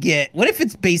normally get? What if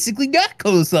it's basically not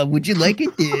coleslaw? Would you like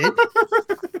it, dude?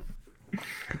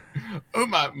 Oh,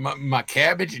 my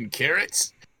cabbage and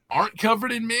carrots aren't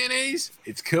covered in mayonnaise.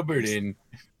 It's covered in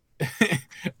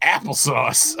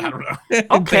applesauce. I don't know.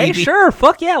 Okay, Baby. sure.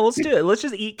 Fuck yeah, let's do it. Let's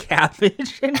just eat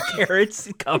cabbage and carrots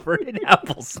covered in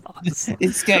applesauce.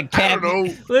 It's got I don't cabbage.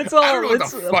 know. Let's I don't know what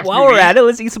the fuck while you we're eat. at it,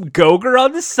 let's eat some Gogurt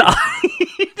on the side.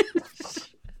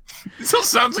 This all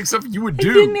sounds like something you would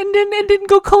do. and then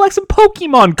go collect some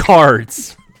Pokemon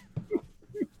cards.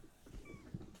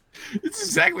 It's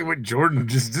exactly what Jordan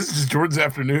just. This is Jordan's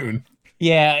afternoon.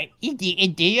 Yeah, and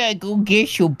then I go get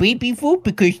some baby food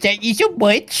because that is so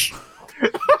much.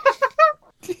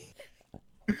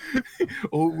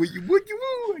 Oh, what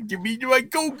you give me my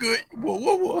go good.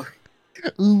 Whoa.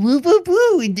 Woo, woo,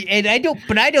 woo. And I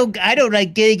don't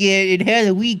like getting it in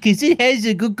Halloween because it has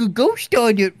a ghost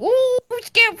on it. Oh,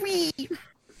 scary.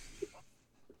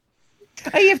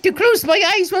 I have to close my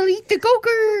eyes while I eat the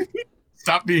Goker.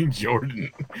 Stop being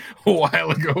Jordan a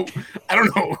while ago. I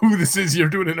don't know who this is you're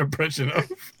doing an impression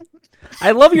of.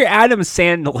 I love your Adam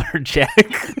Sandler,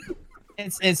 Jack.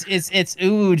 It's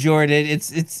ooh, Jordan.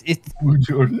 It's Who,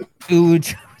 Jordan? ooh,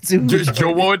 it's ooh. Just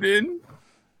Joe Warden?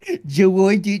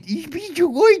 Jordan. It's me,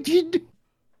 Jordan.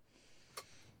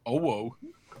 Oh, whoa.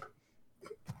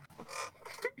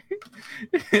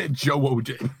 Joe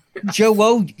Warden. Joe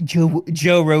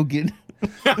Rogan.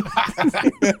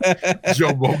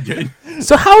 Joe Rogan.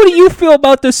 So how do you feel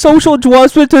about the social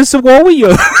justice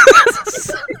warrior?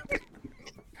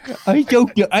 I do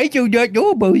not know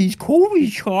about his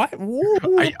COVID shot.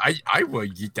 I will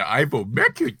get the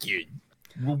ivermectin.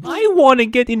 I want to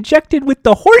get injected with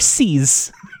the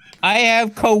horsies. I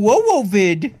have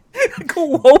COVID.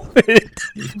 COVID.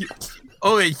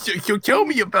 Oh, so tell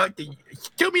me about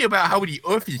how the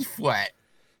Earth is flat.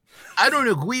 I don't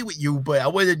agree with you, but I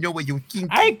want to know what you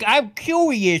think. I'm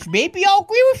curious. Maybe I'll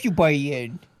agree with you by the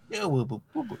end.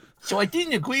 So I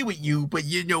didn't agree with you, but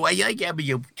I like having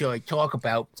you talk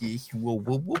about this.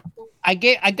 I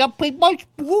got pretty much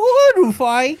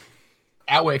mortified.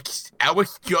 Alex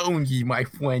Jones is my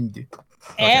friend.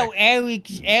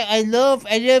 Alex, I love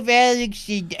Alex.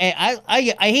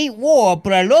 I hate war,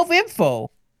 but I love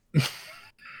info.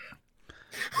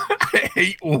 I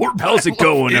hate war. How's it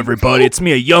going, everybody? It's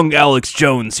me, a young Alex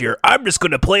Jones here. I'm just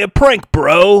gonna play a prank,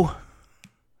 bro.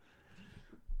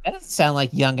 That doesn't sound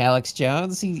like young Alex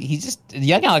Jones. He's just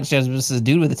young Alex Jones was a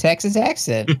dude with a Texas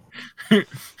accent.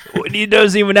 He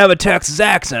doesn't even have a Texas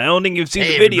accent. I don't think you've seen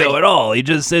the video at all. He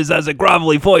just says has a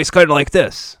gravelly voice, kind of like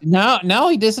this. No,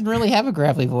 he doesn't really have a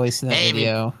gravelly voice in that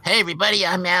video. Hey, everybody,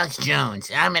 I'm Alex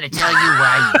Jones. I'm going to tell you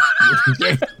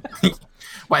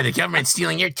why the government's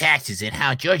stealing your taxes and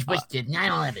how George Bush did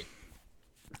 9/11.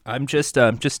 I'm just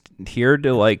here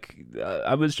to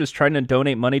I was just trying to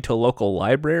donate money to a local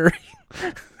library.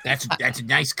 That's a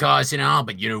nice cause and all,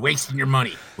 but you're wasting your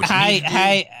money.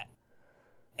 Hi,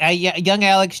 young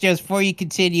Alex Jones. Before you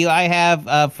continue, I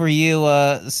have for you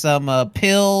some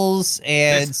pills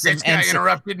and this guy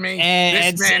interrupted me.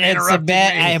 And this man some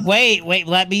interrupted me. Wait,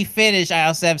 let me finish. I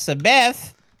also have some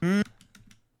meth. Did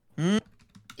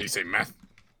you say meth?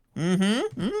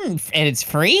 And it's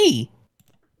free.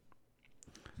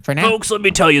 For now. Folks, let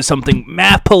me tell you something.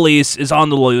 Math police is on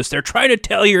the loose. They're trying to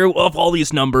tell you of all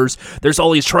these numbers. There's all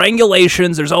these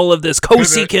triangulations. There's all of this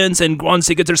cosecants and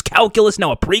quansecants. There's calculus,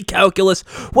 now a pre-calculus.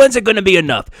 When's it going to be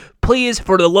enough? Please,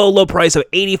 for the low price of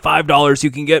 $85,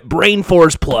 you can get Brain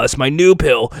Force Plus, my new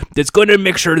pill, that's going to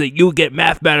make sure that you get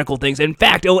mathematical things. In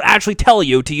fact, it will actually tell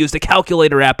you to use the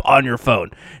calculator app on your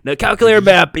phone. Now, calculator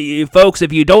app, folks,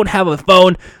 if you don't have a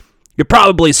phone, you're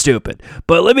probably stupid.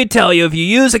 But let me tell you, if you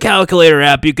use a calculator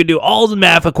app, you can do all the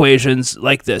math equations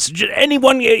like this.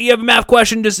 Anyone, you have a math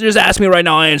question, just ask me right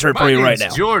now. I'll answer it for you right now.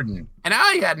 Jordan, and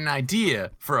I had an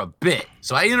idea for a bit,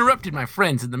 so I interrupted my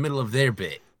friends in the middle of their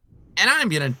bit. And I'm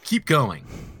going to keep going.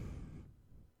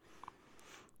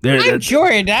 I'm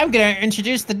Jordan. I'm going to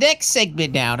introduce the next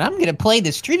segment now. And I'm going to play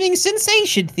the streaming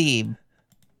sensation theme.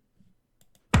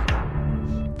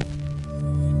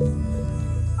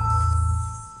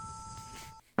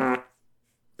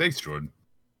 Thanks, Jordan.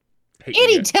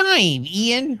 Anytime,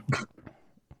 Ian.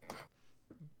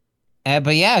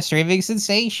 But yeah, streaming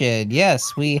sensation.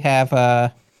 Yes, we have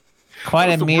quite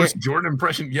a worst Jordan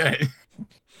impression yet.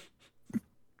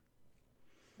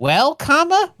 Well,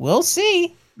 we'll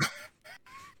see.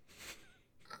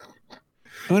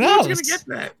 Who knows? Who's gonna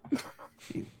get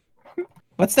that?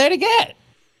 What's there to get?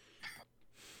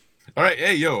 All right,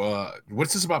 hey,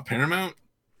 what's this about Paramount?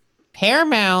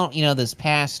 Paramount, this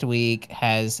past week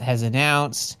has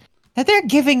announced that they're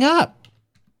giving up.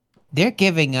 They're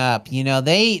giving up.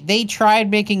 They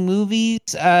tried making movies.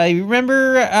 You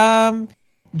remember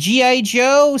G.I.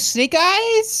 Joe Snake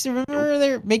Eyes? Remember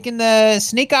they're making the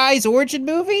Snake Eyes origin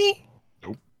movie?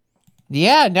 Nope.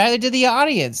 Yeah, neither did the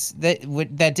audience.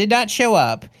 That did not show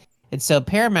up. And so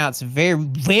Paramount's very,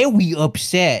 very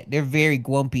upset. They're very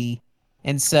grumpy.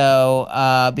 And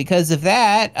so, because of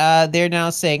that, they're now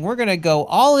saying we're going to go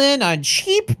all in on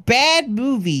cheap, bad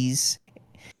movies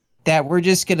that we're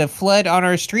just going to flood on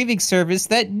our streaming service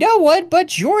that no one but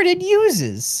Jordan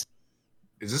uses.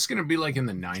 Is this gonna be like in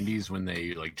the '90s when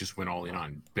they like just went all in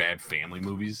on bad family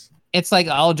movies? It's like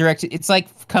all direct. It's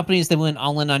like companies that went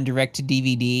all in on direct to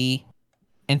DVD,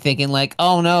 and thinking like,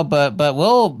 oh no, but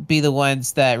we'll be the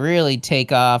ones that really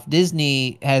take off.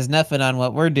 Disney has nothing on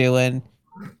what we're doing,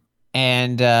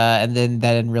 and then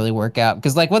that didn't really work out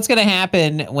because like what's gonna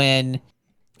happen when?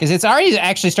 Because it's already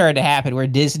actually started to happen where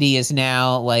Disney is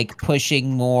now like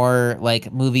pushing more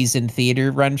like movies in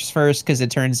theater runs first because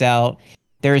it turns out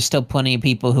there is still plenty of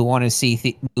people who want to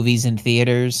see movies in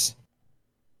theaters.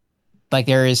 Like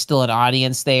there is still an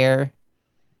audience there.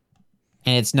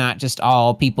 And it's not just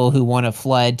all people who want to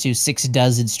flood to 6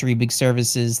 dozen streaming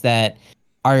services that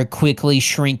are quickly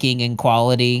shrinking in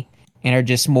quality and are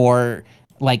just more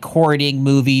like hoarding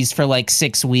movies for like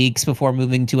 6 weeks before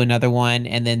moving to another one,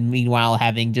 and then meanwhile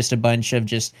having just a bunch of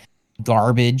just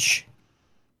garbage.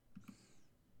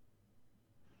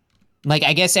 Like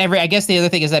I guess the other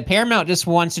thing is that Paramount just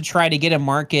wants to try to get a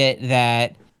market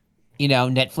that, you know,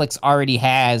 Netflix already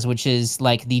has, which is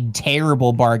like the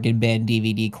terrible bargain bin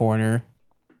DVD corner.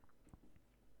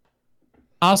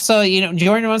 Also, you know,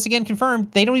 Jordan once again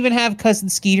confirmed they don't even have Cousin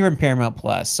Skeeter in Paramount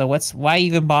Plus, so why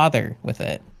even bother with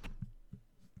it?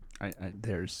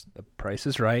 There's the Price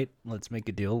is Right. Let's make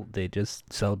a deal. They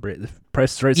just celebrate the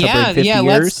Price is Right. Celebrate 50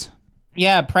 years.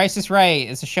 Price is Right.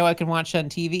 It's a show I can watch on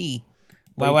TV.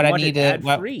 Why would I need to ad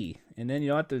free? And then you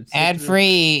don't have to ad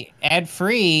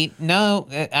free. No,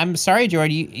 I'm sorry,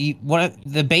 Jordan. You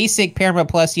the basic Paramount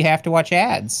Plus. You have to watch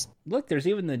ads. Look, there's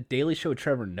even the Daily Show with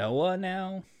Trevor Noah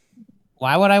now.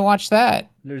 Why would I watch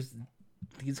that?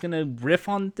 He's gonna riff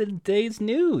on the day's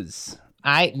news.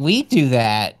 We do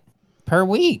that per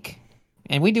week,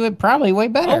 and we do it probably way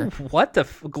better. Oh, what the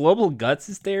Global Guts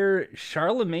is there?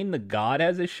 Charlemagne the God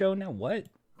has a show now. What?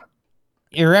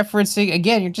 You're referencing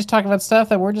again. You're just talking about stuff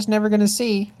that we're just never going to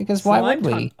see because why would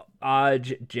we?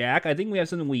 Jack, I think we have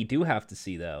something we do have to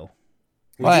see though.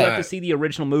 We What? do have to see the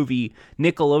original movie,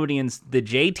 Nickelodeon's The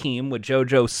J Team with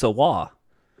JoJo Siwa.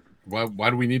 Why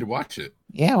do we need to watch it?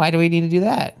 Yeah, why do we need to do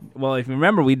that? Well, if you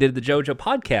remember, we did the JoJo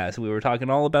podcast. We were talking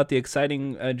all about the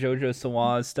exciting JoJo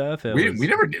Siwa stuff. We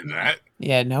never did that.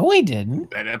 Yeah, no, we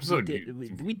didn't. That episode.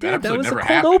 We did. That was a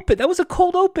cold open. That was a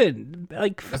cold open.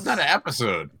 Like that's not an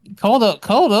episode. Cold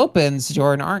opens,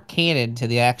 Jordan, aren't canon to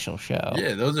the actual show.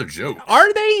 Yeah, those are jokes.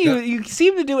 Are they? You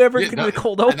seem to do everything with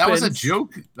cold opens. That was a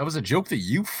joke. That was a joke that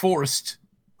you forced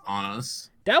on us.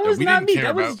 That was not me.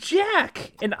 That was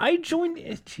Jack, and I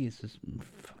joined. Jesus.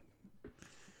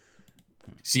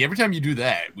 See, every time you do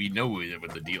that, we know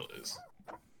what the deal is.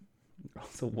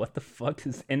 So what the fuck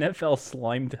is NFL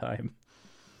Slime Time?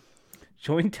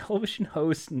 Join television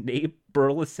host Nate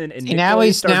Burleson and now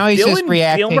he's just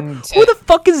reacting Gilmer. Who the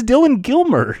fuck is Dylan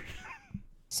Gilmer?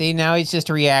 See, now he's just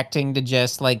reacting to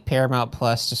just like Paramount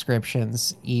Plus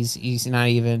descriptions. He's not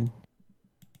even.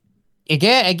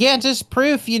 Again, just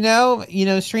proof. You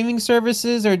know, streaming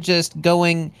services are just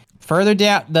going further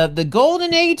down. The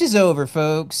golden age is over,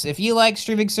 folks. If you like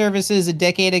streaming services a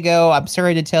decade ago, I'm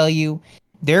sorry to tell you,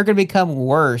 they're going to become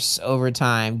worse over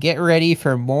time. Get ready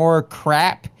for more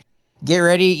crap. Get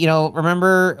ready.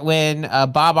 Remember when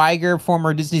Bob Iger,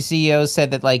 former Disney CEO,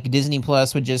 said that like Disney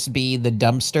Plus would just be the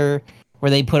dumpster where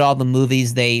they put all the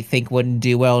movies they think wouldn't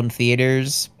do well in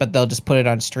theaters, but they'll just put it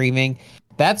on streaming.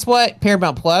 That's what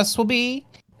Paramount Plus will be.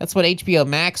 That's what HBO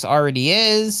Max already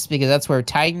is, because that's where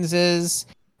Titans is.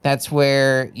 That's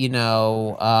where,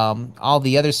 all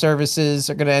the other services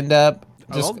are going to end up.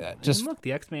 Just look,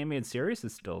 the X-Men animated series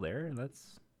is still there.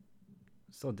 That's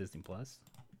still Disney Plus.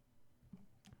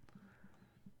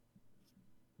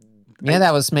 Yeah,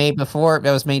 that was made before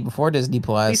Disney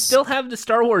Plus. They still have the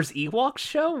Star Wars Ewoks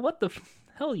show? What the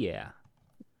hell yeah.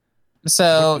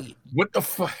 So what the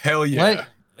hell yeah. What?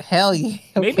 Hell yeah.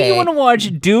 Okay. Maybe you want to watch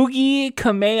Doogie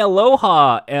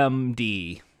Kamealoha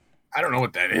MD. I don't know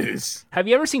what that is. Have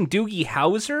you ever seen Doogie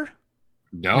Howser?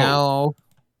 No.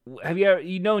 Have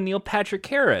you know Neil Patrick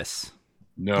Harris?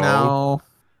 No.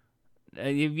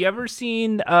 Have you ever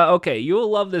seen okay, you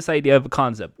will love this idea of a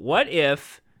concept. What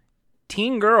if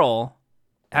Teen Girl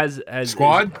has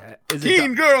Squad?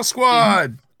 Teen Girl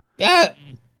Squad. Yeah.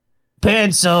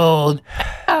 Penciled.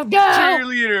 Oh no.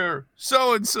 Cheerleader.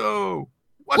 So and so.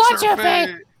 What's her face?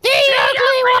 The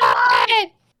ugly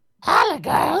one. Hello,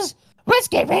 girls. Let's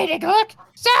get ready to look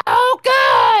so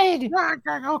good.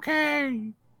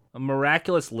 Okay. A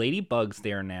Miraculous Ladybug's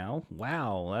there now.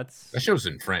 Wow, that show's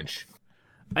in French.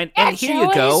 And here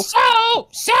you go. So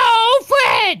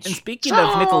French. And speaking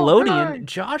of Nickelodeon, good.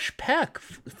 Josh Peck,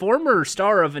 former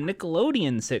star of a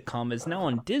Nickelodeon sitcom, is now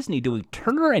on Disney doing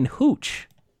Turner and Hooch.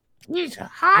 He's a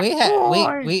hot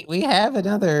boy. We have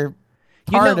another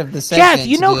part of the segment. Jack,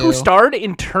 you know who starred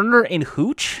in Turner and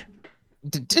Hooch?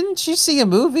 Didn't you see a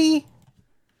movie?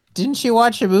 Didn't you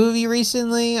watch a movie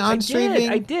recently on streaming?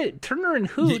 I did. Turner and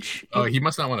Hooch. He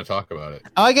must not want to talk about it.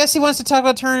 Oh, I guess he wants to talk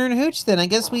about Turner and Hooch. Then I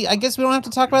guess we don't have to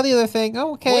talk about the other thing.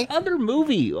 Oh, okay. What other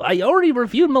movie? I already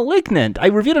reviewed *Malignant*. I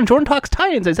reviewed on Jordan Talks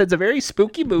Titans. I said it's a very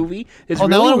spooky movie. It's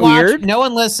really weird. No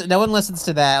one listens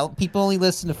to that. People only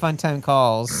listen to Fun Time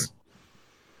Calls.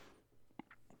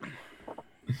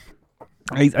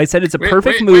 I said it's a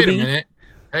perfect movie. Wait a minute.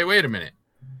 Hey, wait a minute.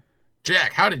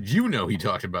 Jack, how did you know he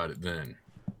talked about it then?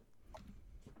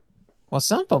 Well,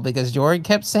 simple, because Jordan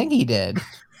kept saying he did.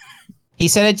 He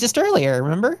said it just earlier,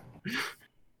 remember?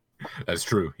 That's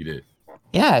true, he did.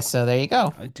 Yeah, so there you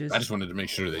go. I just wanted to make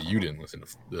sure that you didn't listen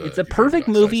to. It's a perfect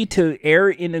movie to air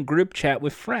in a group chat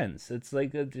with friends. It's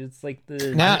like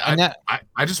the.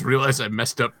 I just realized I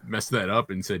messed that up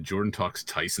and said Jordan Talks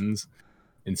Tysons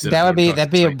instead. That'd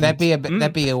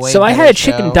be a way. So I had a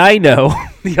chicken dino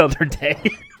the other day.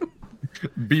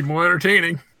 Be more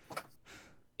entertaining.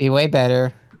 Be way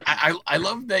better. I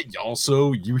love that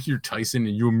also you hear Tyson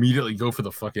and you immediately go for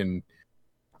the fucking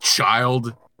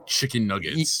child chicken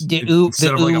nuggets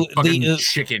instead of like a fucking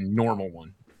chicken normal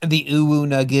one. The uwu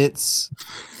nuggets.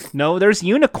 No, there's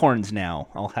unicorns now.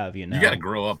 I'll have you know. You gotta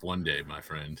grow up one day, my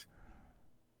friend.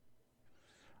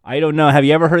 I don't know. Have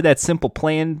you ever heard that Simple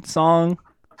Plan song?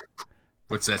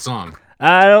 What's that song?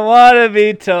 I don't want to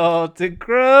be told to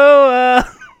grow up.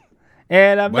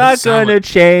 And I'm not going to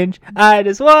change. I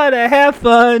just want to have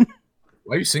fun.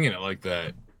 Why are you singing it like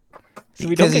that? So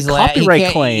we don't get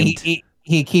copyright claimed.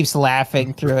 He keeps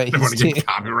laughing through it. I want to get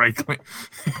copyright claimed.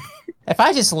 If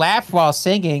I just laugh while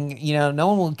singing, no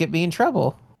one will get me in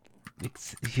trouble.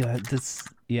 That's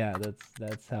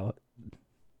how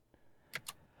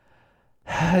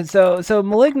it... So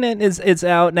 *Malignant* is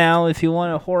out now. If you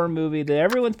want a horror movie that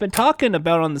everyone's been talking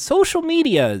about on the social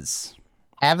medias.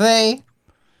 Have they?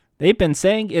 They've been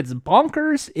saying it's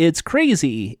bonkers, it's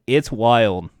crazy, it's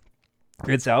wild,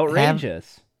 it's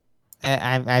outrageous.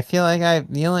 I feel like I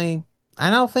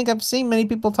don't think I've seen many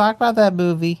people talk about that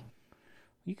movie.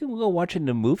 You can go watch it in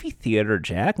a movie theater,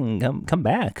 Jack, and come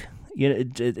back.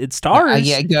 It stars.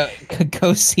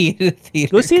 Go see it in the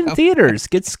theater. Go see it in theaters.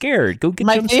 Get scared. Go get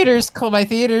my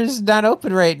theater's not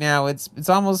open right now. It's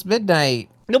almost midnight.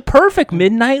 No, perfect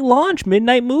midnight launch,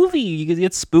 midnight movie. You can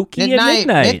get spooky at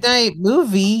midnight. Midnight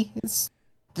movie. It's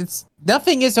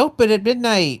nothing is open at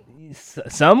midnight.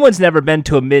 Someone's never been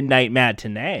to a midnight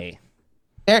matinee.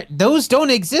 Those don't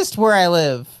exist where I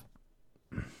live.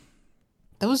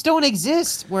 Those don't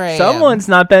exist where I am. Someone's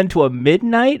not been to a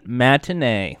midnight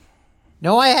matinee.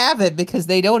 No, I haven't, because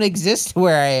they don't exist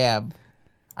where I am.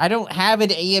 I don't have an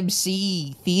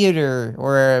AMC theater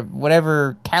or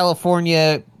whatever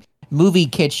California movie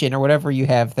kitchen or whatever you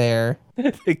have there.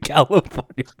 The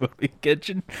California movie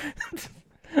kitchen.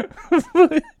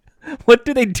 What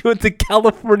do they do at the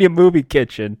California movie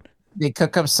kitchen? They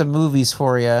cook up some movies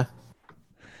for you.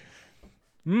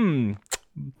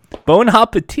 Bon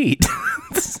appetit.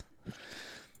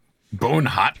 Bon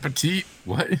hot petite?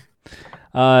 What?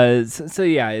 So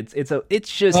yeah,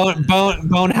 it's just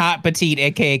Bon hot petite,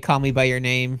 aka Call Me by Your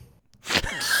Name.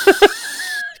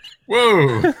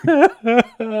 Whoa!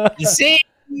 Sing.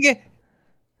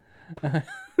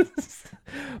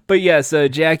 But yes,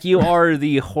 Jack, you are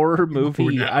the horror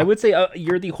movie. I would say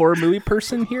you're the horror movie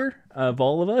person here of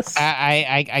all of us.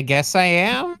 I guess I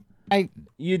am.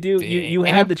 You do. You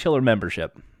have the Chiller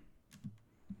membership.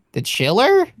 The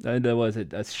Chiller? That was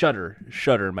it. Shudder.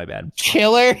 Shudder. My bad.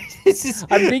 Chiller.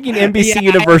 I'm thinking NBC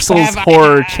Universal's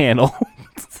horror channel.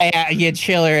 Yeah,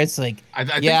 Chiller. It's like I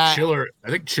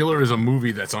think Chiller is a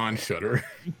movie that's on Shudder.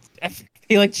 I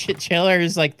feel like Chiller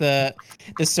is like the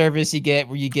service you get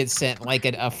where you get sent like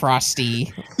a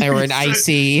Frosty or an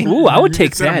Icy. Ooh, I would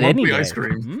take that anyway. Ice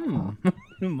cream.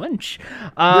 Munch.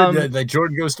 Like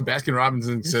Jordan goes to Baskin Robbins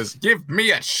and says, "Give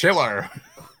me a Chiller."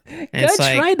 Let's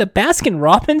try the Baskin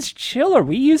Robbins Chiller.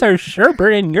 We use our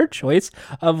sherbet and your choice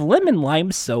of lemon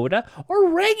lime soda or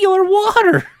regular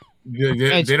water.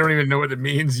 They don't even know what it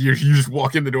means. You just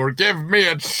walk in the door. Give me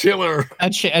a Chiller. A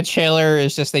Chiller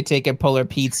is just they take a Polar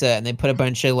Pizza and they put a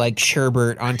bunch of like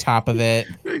sherbet on top of it.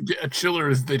 A Chiller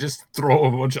is they just throw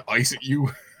a bunch of ice at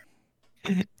you.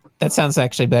 That sounds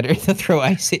actually better. To throw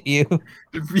ice at you.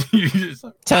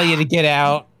 Tell you to get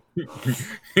out.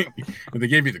 And they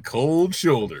gave you the cold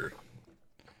shoulder.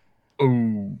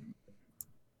 Oh.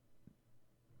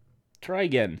 Try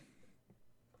again.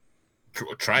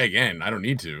 Try again. I don't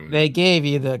need to. They gave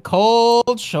you the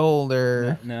cold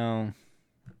shoulder. No.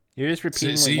 You're just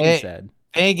repeating what you said.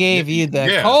 They gave you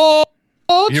the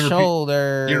cold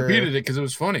shoulder. You repeated it because it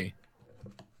was funny.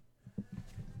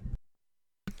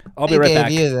 I'll be right gave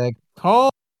back. you the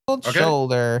cold Okay.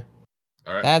 shoulder.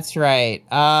 All right. That's right.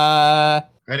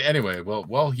 Anyway, well,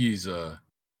 while he's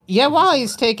Yeah, while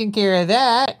he's taking care of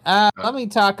that, let me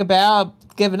talk about,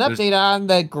 give an There's- update on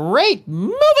the Great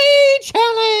Movie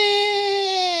Challenge.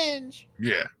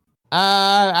 yeah.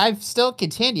 I've still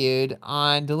continued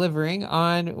on delivering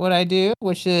on what I do,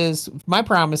 which is my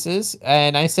promises,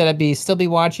 and I said still be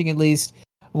watching at least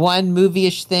one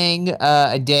movie-ish thing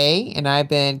a day, and I've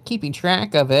been keeping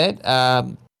track of it.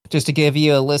 Just to give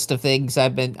you a list of things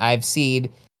I've seen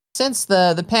since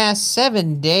the past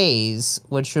 7 days,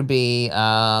 which would be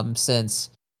since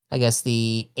I guess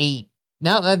the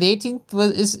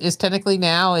 18th is technically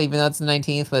now, even though it's the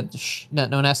 19th, but no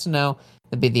one has to know.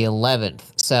 It'd be the 11th.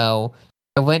 So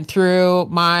I went through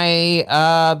my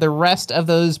the rest of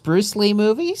those Bruce Lee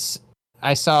movies.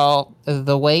 I saw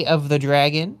The Way of the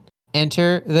Dragon,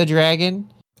 Enter the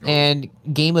Dragon, and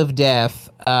Game of Death.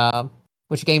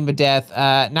 Which Game of Death?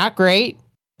 Not great.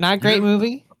 Not a great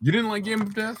movie. You didn't like Game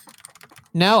of Death?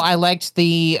 No, I liked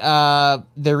the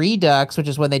Redux, which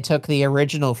is when they took the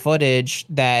original footage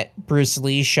that Bruce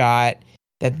Lee shot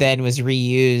that then was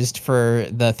reused for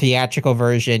the theatrical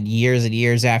version years and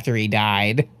years after he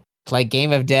died. Like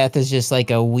Game of Death is just like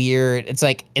a weird. It's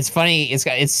like it's funny.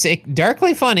 It's sick,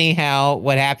 darkly funny how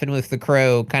what happened with the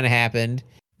Crow kind of happened,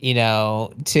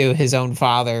 to his own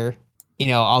father,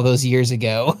 all those years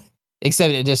ago.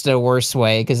 Except in just a worse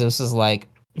way because this was like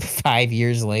 5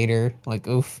 years later. Like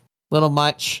oof, little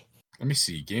much. Let me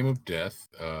see. Game of Death.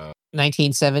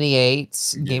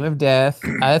 1978's Game of Death.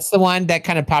 That's the one that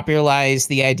kind of popularized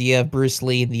the idea of Bruce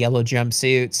Lee in the yellow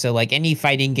jumpsuit. So like any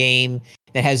fighting game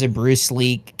that has a Bruce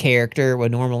Lee character will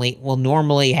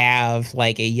normally have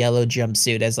like a yellow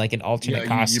jumpsuit as like an alternate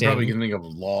costume. You're probably gonna think of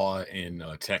Law in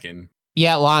Tekken.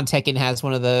 Yeah, Law and Tekken has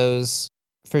one of those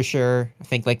for sure. I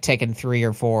think like Tekken 3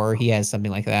 or 4, he has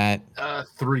something like that.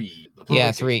 3.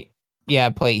 Yeah, 3. Yeah,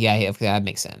 that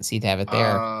makes sense. He'd have it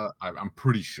there. I'm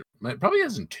pretty sure. It probably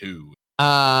has in 2.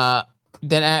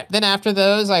 Then after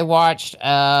those, I watched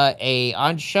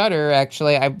on Shudder.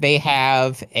 Actually, they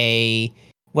have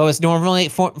what was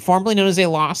formerly known as a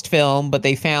lost film, but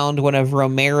they found one of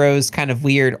Romero's kind of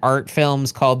weird art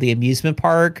films called The Amusement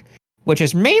Park, which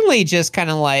is mainly just kind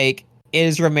of like,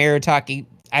 is Romero talking?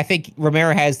 I think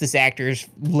Romero has this actors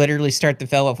literally start the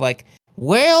film of like,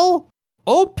 well,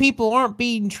 old people aren't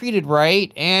being treated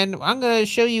right, and I'm going to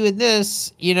show you in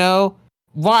this,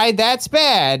 why that's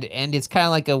bad. And it's kind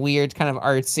of like a weird kind of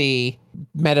artsy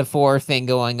metaphor thing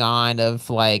going on of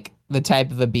like the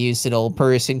type of abuse an old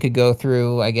person could go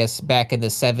through, I guess, back in the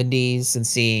 70s, and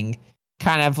seeing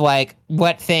kind of like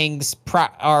what things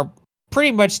are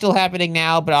pretty much still happening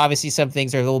now, but obviously some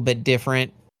things are a little bit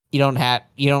different. You don't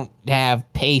have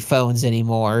pay phones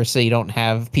anymore, so you don't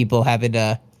have people having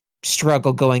to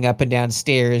struggle going up and down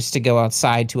stairs to go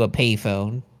outside to a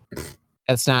payphone.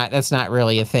 That's not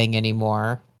really a thing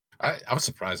anymore. I was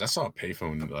surprised. I saw a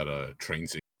payphone at a train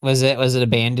station. Was it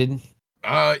abandoned?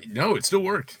 No, it still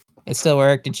worked. It still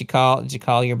worked. Did you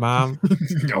call your mom?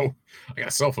 No, I got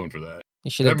a cell phone for that. You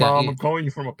should Hey, have Mom, I'm calling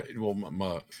you from a.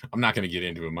 Well, I'm not going to get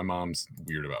into it. My mom's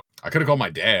weird about it. I could have called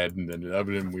my dad, and then that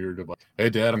would have been weird. About,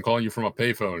 hey, Dad, I'm calling you from a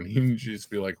payphone. He'd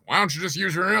just be like, why don't you just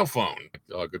use your real phone?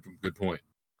 Oh, good point.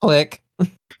 Click.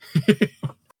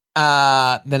 Then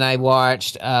I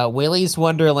watched Willy's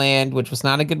Wonderland, which was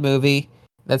not a good movie.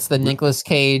 That's the Nicolas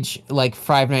Cage, like,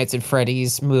 Five Nights at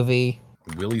Freddy's movie.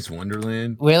 Willy's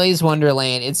Wonderland? Willy's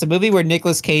Wonderland. It's a movie where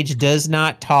Nicolas Cage does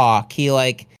not talk. He,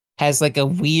 like, has, like, a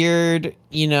weird,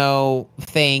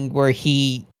 thing where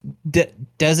he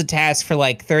does a task for,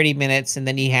 like, 30 minutes, and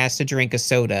then he has to drink a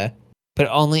soda. But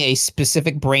only a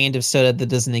specific brand of soda that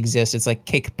doesn't exist. It's, like,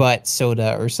 Kick Butt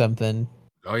soda or something.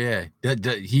 Oh, yeah.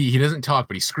 He doesn't talk,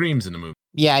 but he screams in the movie.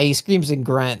 Yeah, he screams and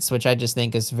grunts, which I just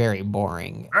think is very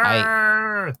boring.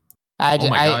 Oh my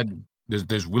God.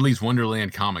 There's Willy's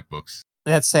Wonderland comic books.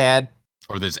 That's sad.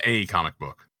 Or there's a comic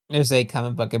book. There's a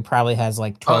comic book. It probably has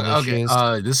like 12 issues.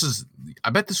 I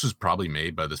bet this was probably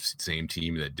made by the same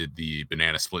team that did the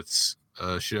Banana Splits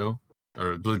show,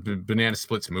 or the Banana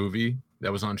Splits movie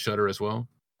that was on Shudder as well.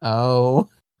 Oh,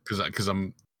 because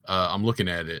I'm looking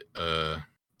at it.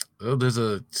 There's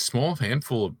a small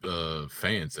handful of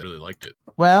fans that really liked it.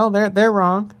 Well, they're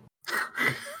wrong.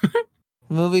 The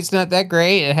movie's not that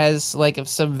great. It has like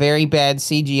some very bad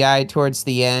CGI towards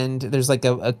the end. There's like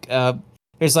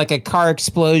there's like a car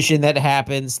explosion that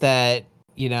happens that,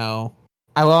 I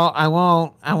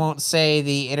won't say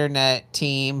the internet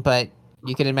team, but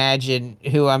you can imagine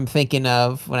who I'm thinking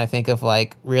of when I think of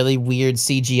like really weird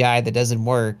CGI that doesn't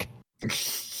work.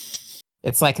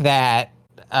 It's like that.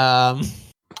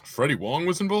 Freddie Wong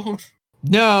was involved?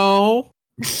 No.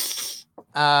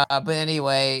 But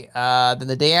anyway, then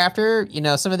the day after,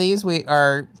 some of these we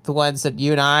are the ones that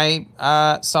you and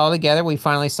I saw together. We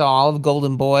finally saw all of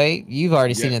Golden Boy. You've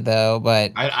already seen it though,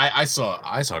 but I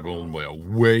saw Golden Boy a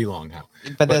way long time.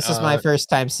 But this is my first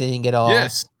time seeing it all.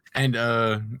 Yes, and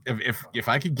if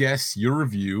I could guess your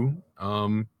review,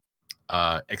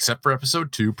 except for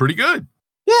episode 2, pretty good.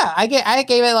 Yeah, I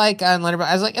gave it like on Letterboxd.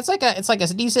 I was like, it's like a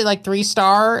decent like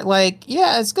 3-star. Like,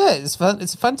 yeah, it's good. It's fun.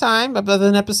 It's a fun time. Other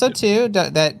than episode 2,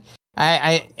 that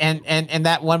and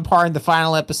that one part in the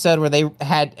final episode where they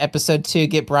had episode 2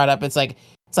 get brought up. It's like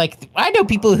I know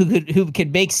people who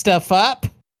could make stuff up.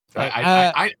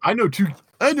 I know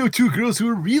two girls who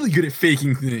are really good at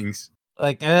faking things.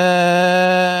 Like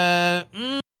uh-oh.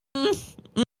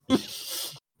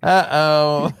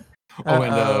 Oh,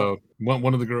 and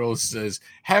one of the girls says,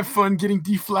 "Have fun getting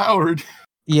deflowered."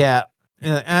 Yeah.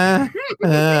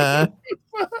 But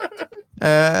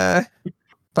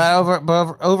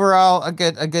overall, a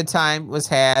good time was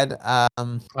had.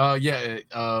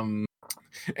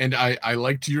 And I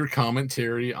liked your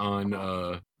commentary on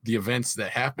the events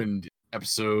that happened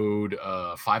episode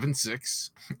 5 and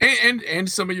 6, and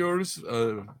some of yours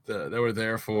that were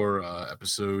there for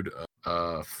episode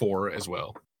 4 as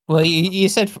well. Well, you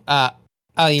said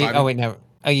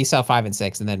you saw 5 and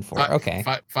 6 and then 4. Okay.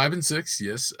 5 and 6,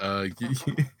 yes.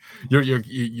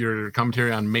 Your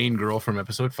commentary on Main Girl from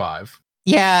episode 5.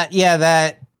 Yeah,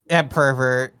 that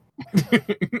pervert.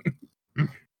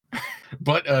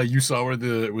 But you saw where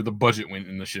the budget went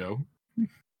in the show.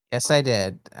 Yes, I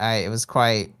did. It was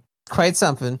quite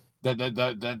something.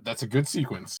 That's a good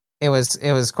sequence. It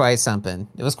was quite something.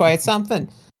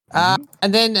 And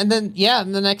then and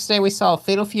the next day we saw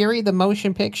Fatal Fury, the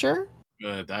motion picture.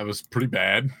 That was pretty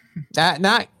bad.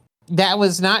 That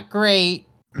was not great,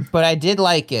 but I did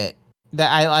like it.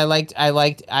 I'll like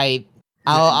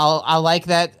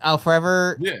that. I'll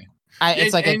forever. Yeah.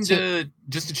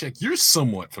 Just to check, you're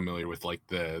somewhat familiar with like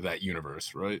that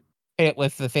universe, right?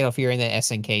 With the Fatal Fury and the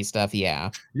SNK stuff,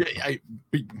 yeah. Yeah,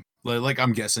 like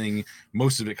I'm guessing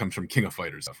most of it comes from King of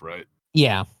Fighters stuff, right?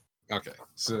 Yeah. Okay,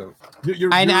 so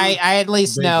I at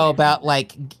least know about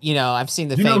I've seen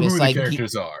the famous who like the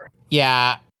characters are.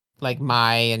 Yeah, like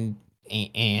Mai and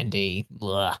Andy.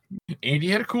 Blah. Andy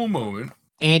had a cool moment.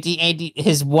 Andy,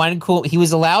 he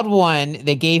was allowed one.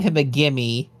 They gave him a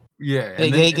gimme. Yeah,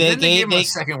 and they gave him a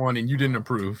second one, and you didn't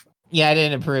approve. Yeah, I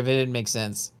didn't approve. It didn't make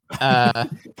sense.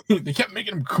 They kept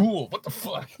making him cool. What the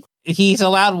fuck? He's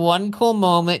allowed one cool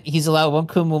moment.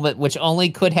 Which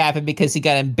only could happen because he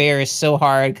got embarrassed so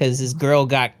hard because his girl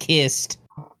got kissed.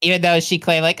 Even though she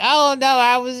claimed like, "Oh no,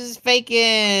 I was just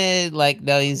faking." Like,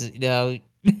 no,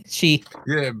 she.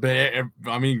 Yeah, but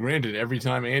I mean, granted, every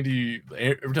time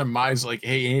Mai's like,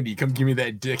 "Hey, Andy, come give me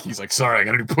that dick," he's like, "Sorry, I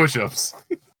gotta do push-ups."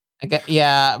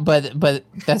 Yeah, but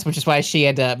that's which is why she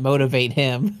had to motivate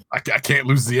him. I can't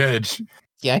lose the edge.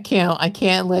 Yeah, I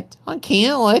can't let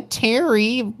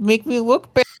Terry make me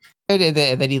look bad. And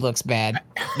then he looks bad,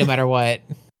 no matter what.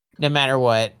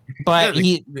 But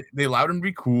yeah, they allowed him to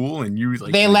be cool, and you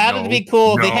like. They allowed him to be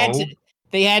cool. No.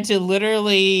 They had to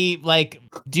literally like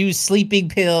do sleeping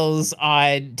pills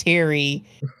on Terry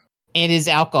and his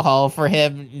alcohol for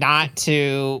him not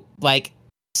to like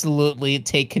absolutely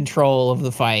take control of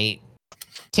the fight.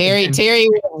 Terry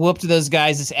whooped those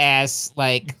guys' ass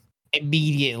like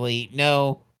immediately.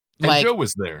 No, and Joe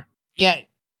was there. Yeah,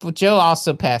 well, Joe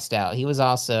also passed out. He was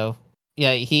also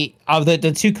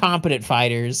the two competent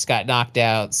fighters got knocked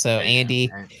out. So Andy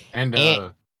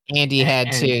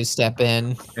had to step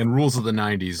in. And rules of the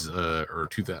 90s or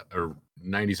 2000 or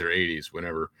 90s or 80s,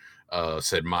 whenever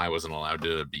said Mai wasn't allowed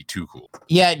to be too cool.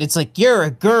 Yeah, it's like, you're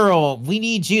a girl. We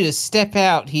need you to step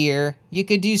out here. You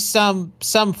could do some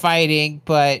fighting,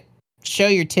 but show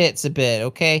your tits a bit,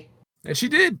 okay? And she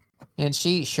did. And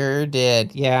she sure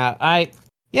did. Yeah,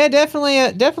 definitely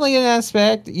an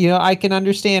aspect. I can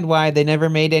understand why they never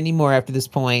made any more after this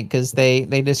point, because they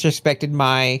disrespected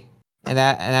Mai, and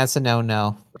that's a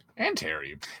no. And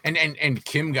Terry. And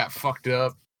Kim got fucked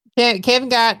up. Kim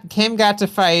got to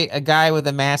fight a guy with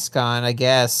a mask on, I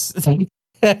guess. And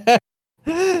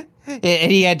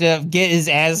he had to get his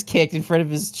ass kicked in front of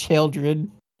his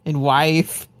children and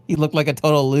wife. He looked like a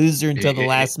total loser until the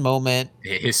last moment.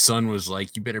 His son was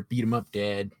like, "You better beat him up,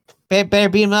 Dad. Better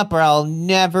beat him up, or I'll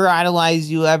never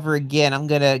idolize you ever again. I'm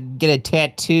gonna get a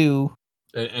tattoo."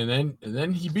 And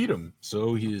then he beat him.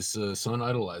 So his son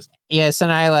idolized him. Yeah, his son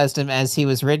idolized him as he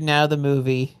was written out of the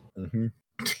movie. Mm-hmm.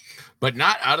 But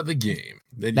not out of the game.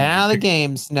 Not out of the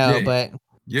games, no. Yeah, but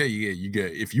you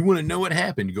get. If you want to know what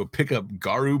happened, you go pick up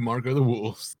Garu, Mark of the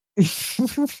Wolves.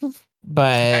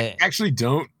 But Actually,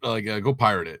 don't go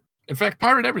pirate it. In fact,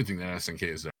 pirate everything that SNK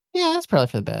is there. yeah, that's probably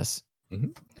for the best.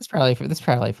 Mhm. That's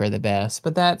probably for the best.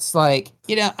 But that's like,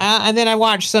 and then I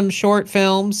watched some short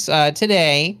films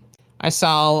today. I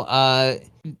saw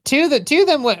two of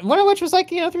them, one of which was like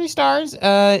 3 stars.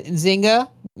 Zynga,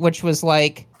 which was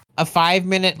like a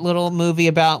 5-minute little movie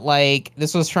about like,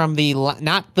 this was from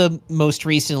not the most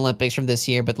recent Olympics from this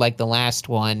year, but like the last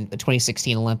one, the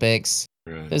 2016 Olympics.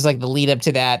 Right. It was like the lead up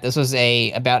to that. This was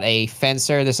about a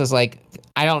fencer. This was like,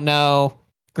 I don't know.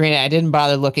 Granted, I didn't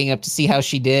bother looking up to see how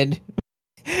she did,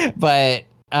 but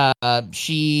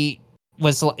she's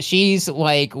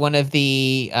like one of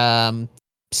the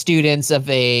students of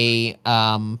a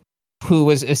who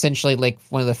was essentially like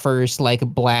one of the first like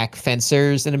black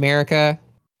fencers in America,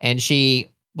 and she,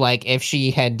 like, if she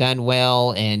had done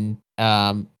well in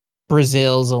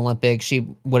Brazil's Olympics, she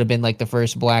would have been like the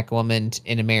first black woman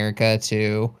in America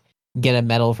to get a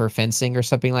medal for fencing or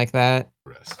something like that.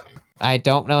 Interesting. I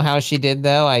don't know how she did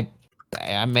though.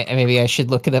 Maybe I should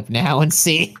look it up now and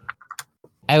see.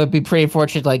 I would be pretty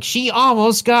fortunate. Like, she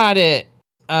almost got it.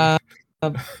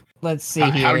 Let's see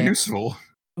here. How useful.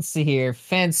 Let's see here.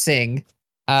 Fencing.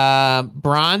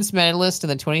 Bronze medalist in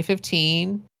the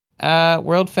 2015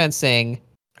 World Fencing.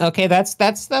 Okay, that's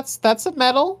a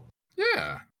medal.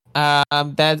 Yeah.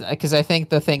 That, because I think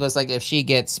the thing was like, if she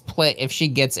gets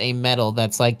a medal,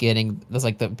 that's like being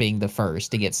the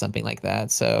first to get something like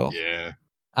that. So Yeah.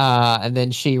 and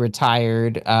then she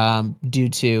retired due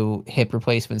to hip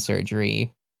replacement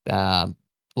surgery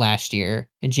last year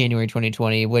in January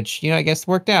 2020, which I guess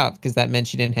worked out because that meant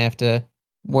she didn't have to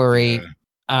worry.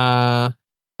 Yeah.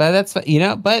 But that's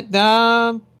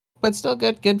but still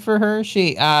good for her.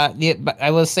 She but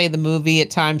I will say the movie at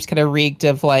times kind of reeked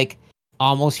of like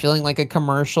almost feeling like a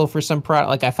commercial for some product.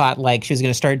 Like, I thought like she was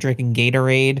gonna start drinking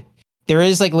Gatorade. There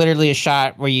is like literally a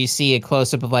shot where you see a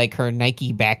close up of like her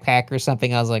Nike backpack or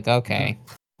something. I was like, okay,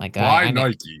 like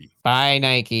Nike. Buy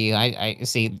Nike. I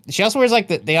see. She also wears like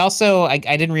they also I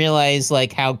didn't realize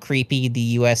like how creepy the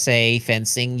USA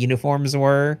fencing uniforms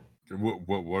were.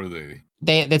 What are they?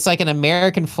 It's like an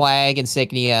American flag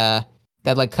insignia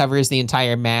that like covers the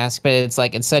entire mask, but it's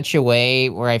like in such a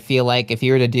way where I feel like if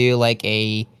you were to do like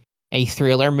a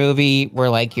thriller movie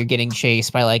where like you're getting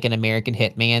chased by like an American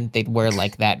hitman, they'd wear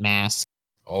like that mask.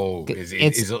 Oh,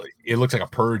 it looks like a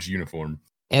purge uniform.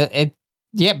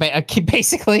 Yeah, but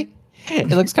basically, it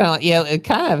looks kind of like, yeah, it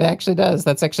kind of actually does.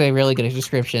 That's actually a really good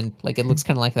description. Like, it looks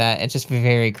kind of like that. It's just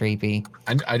very creepy.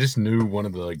 I just knew one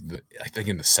of the I think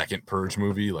in the second Purge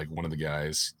movie, like one of the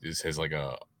guys has like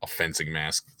a fencing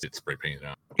mask. It's spray painted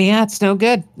out. Yeah, it's no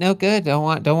good. No good. Don't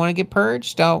want to get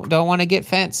purged. Don't want to get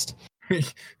fenced.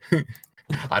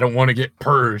 I don't want to get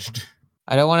purged.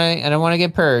 I don't want to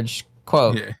get purged.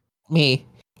 Quote me.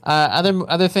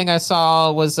 Other thing I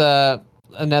saw was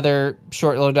another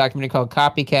short little documentary called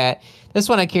Copycat. This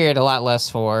one I cared a lot less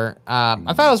for.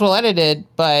 I thought it was well edited,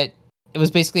 but it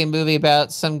was basically a movie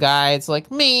about some guy. It's like,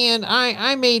 man,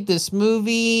 I made this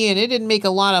movie and it didn't make a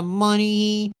lot of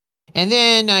money. And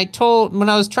then when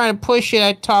I was trying to push it,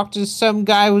 I talked to some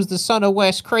guy who was the son of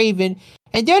Wes Craven,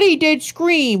 and then he did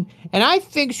Scream, and I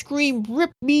think Scream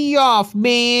ripped me off,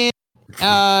 man.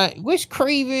 Wes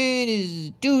Craven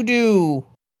is doo-doo.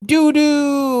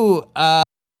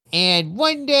 And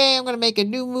one day I'm gonna make a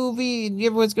new movie and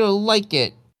everyone's gonna like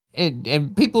it.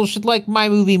 And people should like my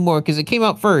movie more because it came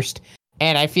out first.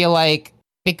 And I feel like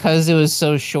because it was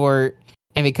so short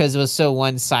and because it was so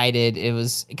one-sided,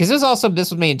 this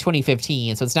was made in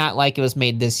 2015, so it's not like it was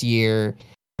made this year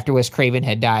after Wes Craven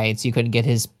had died, so you couldn't get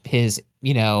his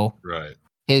right.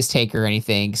 his take or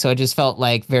anything. So it just felt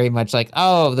like very much like,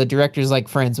 oh, the director's like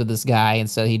friends with this guy, and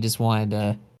so he just wanted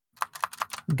to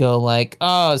go like,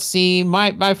 oh, see,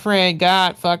 my friend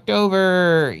got fucked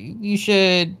over. You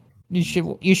should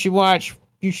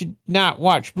not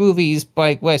watch movies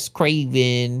by Wes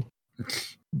Craven.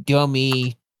 Dumb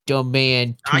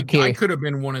man. I could have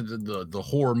been one of the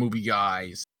horror movie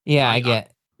guys. Yeah, I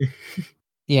get.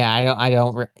 Yeah, I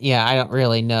don't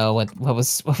really know what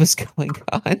was going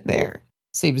on there.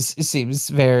 Seems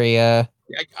very I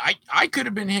could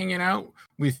have been hanging out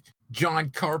with John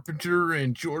Carpenter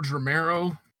and George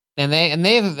Romero. And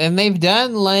they've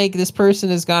done like, this person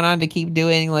has gone on to keep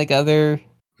doing like other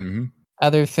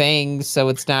things, so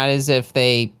it's not as if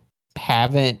they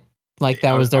haven't, like,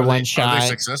 that was their one shot. Are they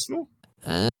successful?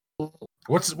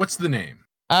 What's the name?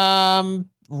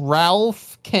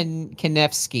 Ralph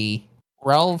Kanefsky.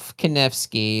 Ralph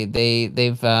Kanefsky.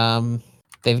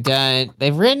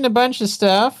 They've written a bunch of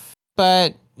stuff,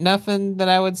 but nothing that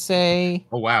I would say.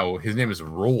 Oh wow, his name is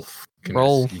Rolf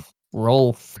Kanefsky.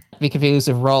 Rolf. Be confused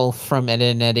with Rolf from Ed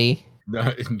and Eddie.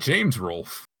 James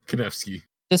Rolfe Konevsky.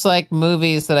 Just like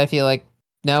movies that I feel like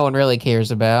no one really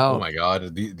cares about. Oh my god,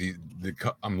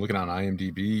 I'm looking on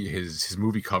IMDb. His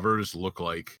movie covers look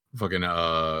like fucking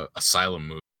asylum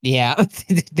movie. Yeah,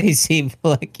 they seem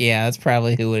like that's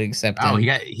probably who would accept Oh,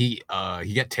 him. he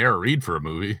got Tara Reid for a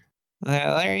movie.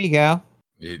 There you go.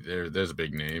 There's a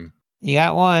big name. You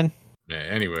got one. Yeah.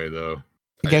 Anyway, though,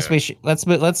 I guess we should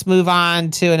let's move on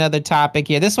to another topic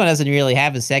here. This one doesn't really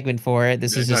have a segment for it.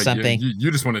 This is just something.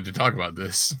 You just wanted to talk about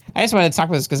this. I just wanted to talk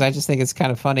about this because I just think it's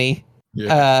kind of funny.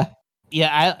 Yeah. You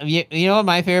know what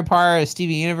my favorite part of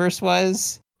Steven Universe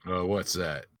was? What's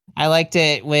that? I liked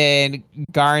it when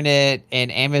Garnet and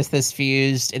Amethyst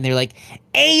fused, and they're like,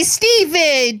 "Hey,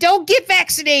 Steven, don't get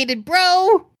vaccinated,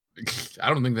 bro." I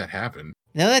don't think that happened.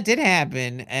 No, that did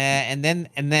happen, and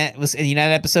that was that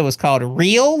episode was called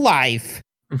Real Life,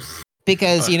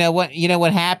 because you know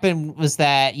what happened was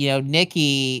that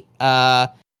Nikki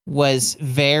was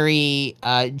very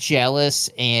jealous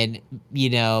and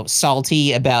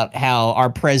salty about how our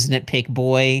president pick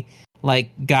boy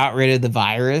got rid of the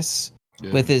virus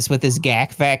with his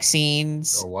GAC vaccines.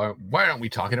 So why aren't we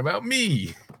talking about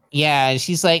me? Yeah, and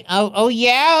she's like, oh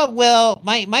yeah, well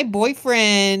my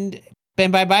boyfriend. And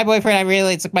by my boyfriend, I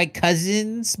really it's like my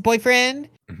cousin's boyfriend.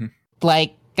 Mm-hmm.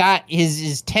 Got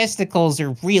his testicles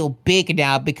are real big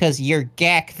now because of your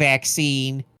GAC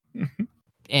vaccine.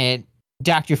 And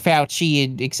Dr.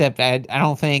 Fauci, except I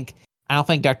don't think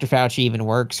Dr. Fauci even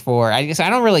works for. I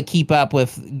don't really keep up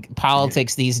with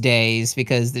politics these days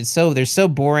because they're so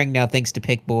boring now. Thanks to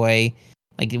Pick Boy,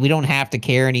 we don't have to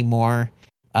care anymore.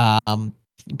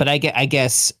 But I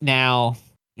guess now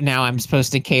I'm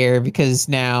supposed to care because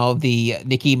now the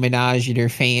Nicki Minaj and her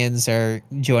fans are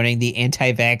joining the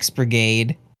anti-vax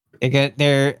brigade.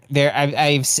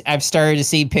 I've started to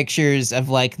see pictures of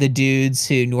the dudes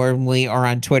who normally are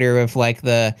on Twitter with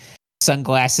the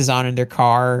sunglasses on in their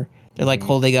car. They're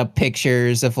holding up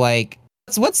pictures of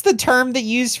what's the term that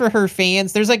you use for her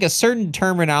fans? There's a certain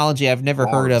terminology I've never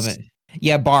heard of it.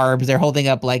 Yeah, barbs. They're holding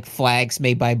up flags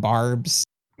made by barbs.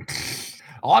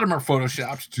 A lot of them are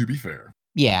photoshopped, to be fair.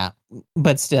 Yeah,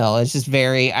 but still, it's just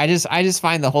very. I just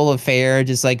find the whole affair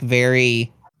just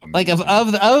very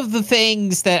of the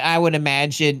things that I would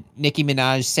imagine Nicki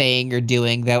Minaj saying or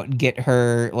doing that would get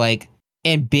her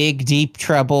in big deep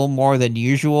trouble more than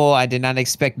usual. I did not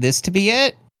expect this to be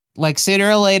it. Sooner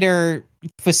or later,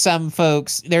 for some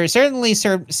folks, there are certainly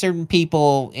certain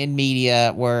people in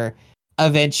media where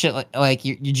eventually,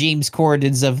 your James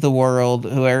Cordens of the world,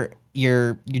 who are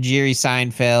your Jerry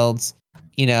Seinfelds.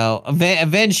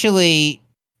 Eventually,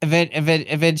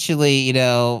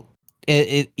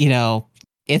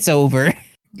 it's over.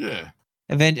 Yeah.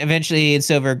 Eventually,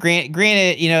 it's over.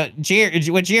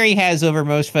 Granted, what Jerry has over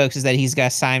most folks is that he's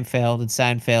got Seinfeld, and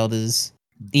Seinfeld is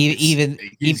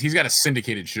he's got a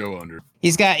syndicated show under.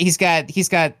 He's got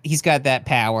that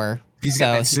power. He's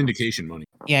got that syndication money.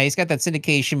 Yeah, he's got that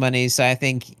syndication money. So I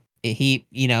think he'll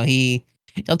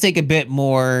take a bit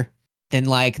more than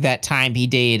that time he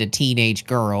dated a teenage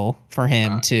girl for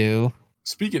him to.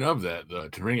 Speaking of that,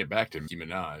 to bring it back to Nicki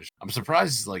Minaj, I'm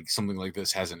surprised something like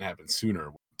this hasn't happened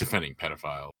sooner. Defending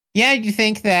pedophiles. Yeah, you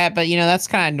think that, but that's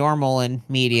kind of normal in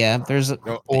media. There's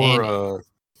or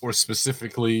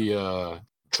specifically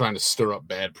trying to stir up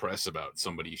bad press about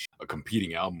a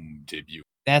competing album debut.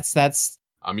 That's.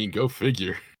 I mean, go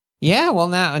figure. Yeah, well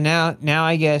now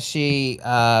I guess she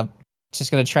just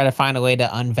gonna try to find a way to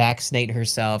unvaccinate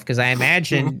herself because I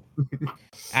imagine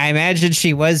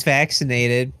she was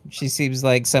vaccinated. She seems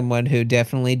like someone who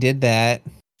definitely did that.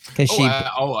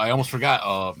 I almost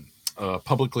forgot.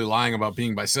 Publicly lying about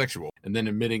being bisexual and then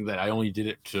admitting that I only did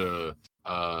it to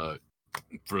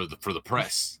for the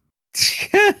press.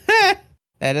 That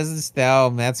doesn't. Oh,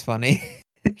 that's funny.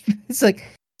 It's like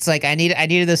I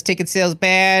needed those ticket sales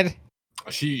bad.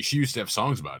 She used to have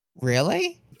songs about it.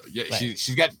 Really? Yeah, she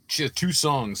has 2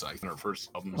 songs in her first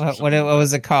album. What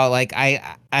was it called?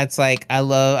 I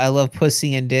love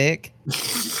pussy and dick.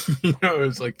 It's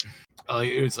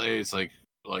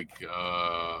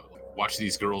watch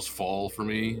these girls fall for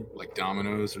me like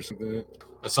dominoes or something.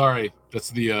 Sorry, that's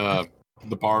the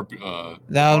barb. The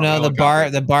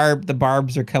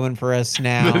barbs are coming for us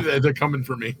now. They're coming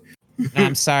for me.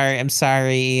 I'm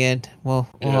sorry, Ian. We'll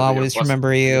always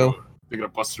remember you. They're gonna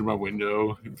bust through my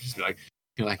window. Just be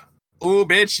like, oh,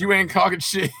 bitch, you ain't talking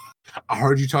shit. I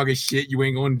heard you talking shit. You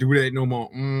ain't gonna do that no more.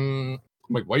 I'm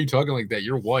like, why are you talking like that?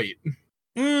 You're white.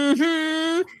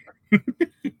 Mm-hmm.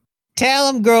 Tell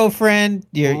him, girlfriend,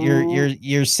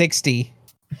 you're 60.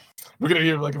 We're gonna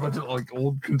hear a bunch of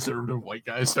old conservative white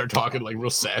guys start talking real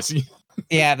sassy.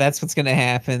 Yeah, that's what's gonna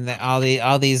happen. That all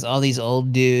these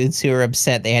old dudes who are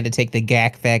upset they had to take the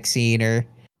GAC vaccine or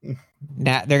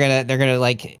not, they're gonna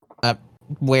like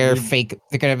wear fake.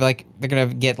 They're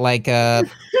gonna get like They're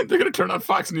gonna turn on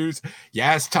Fox News.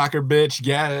 Yes, Tucker, bitch.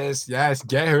 Yes,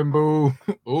 get him, boo.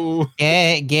 Ooh,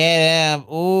 get him.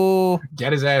 Ooh,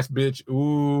 get his ass, bitch.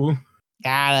 Ooh,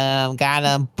 got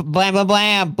him. Blam blam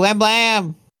blam blam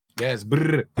blam. yes,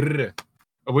 brr, brr.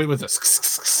 Oh, wait, what's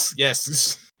this?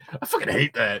 Yes, I fucking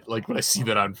hate that. Like when I see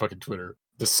that on fucking Twitter,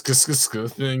 the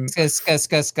thing.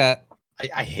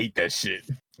 I hate that shit,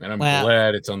 and I'm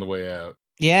glad it's on the way out.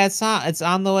 Yeah, it's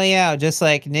on the way out, just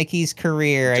like Nikki's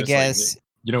career, I guess.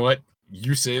 You know what?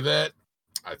 You say that,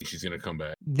 I think she's gonna come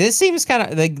back. This seems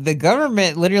kind of the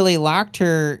government literally locked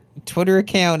her Twitter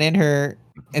account and her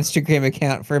Instagram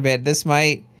account for a bit.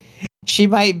 She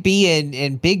might be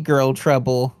in big girl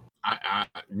trouble. I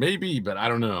maybe, but I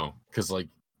don't know, because like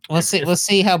we'll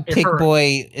see how Pick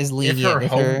Boy is lenient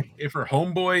with her. If her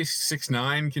homeboy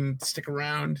 6ix9ine can stick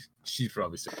around, she's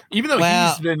probably stick. Even though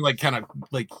he's been like kind of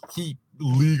like he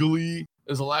legally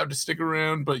is allowed to stick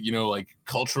around, but you know, like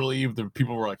culturally, the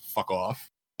people were like, "Fuck off."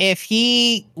 If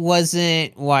he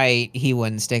wasn't white, he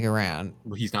wouldn't stick around.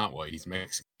 Well, he's not white; he's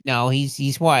Mexican. No,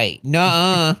 he's white.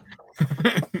 No,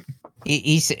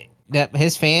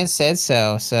 his fans said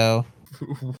so. So,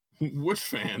 which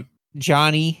fan?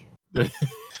 Johnny.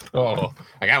 Oh,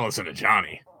 I gotta listen to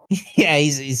Johnny. Yeah,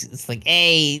 it's like,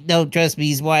 hey, don't trust me.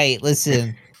 He's white.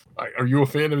 Listen. Are you a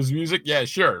fan of his music? Yeah,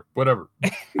 sure, whatever.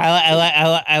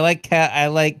 I like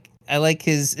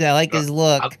his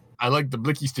look. I like the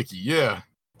blicky sticky. Yeah.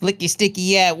 Blicky sticky.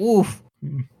 Yeah. Woof.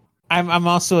 I'm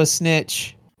also a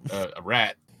snitch. A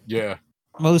rat. Yeah.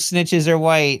 Most snitches are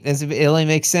white. It only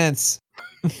makes sense.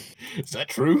 Is that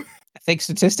true? I think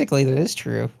statistically that is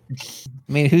true.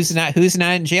 I mean, who's not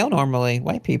in jail normally?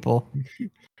 White people.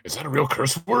 Is that a real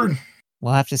curse word?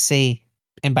 We'll have to see.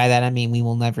 And by that I mean we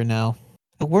will never know.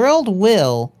 The world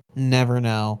will never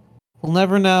know. We'll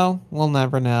never know. We'll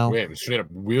never know. Wait, straight up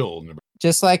will never.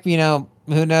 Just like, you know,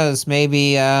 who knows?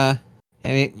 Maybe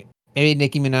Nicki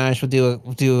Minaj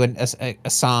will do a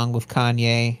song with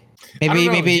Kanye.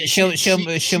 Maybe she'll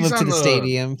move to the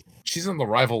stadium. She's on the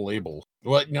rival label.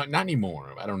 Well, no, not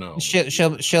anymore. I don't know.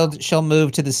 She'll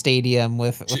move to the stadium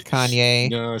with Kanye.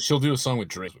 No, she'll do a song with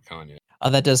Drake with Kanye. Oh,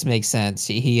 that does make sense.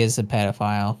 He is a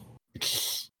pedophile.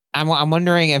 I'm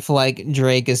wondering if like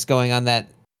Drake is going on that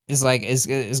is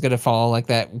gonna follow like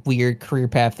that weird career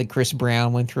path that Chris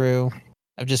Brown went through,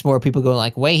 of just more people going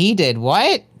like, wait, he did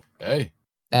what? Hey,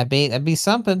 that'd be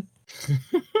something.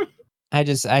 I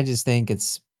just think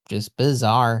it's just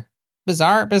bizarre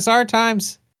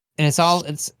times, and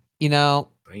it's you know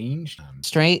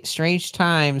strange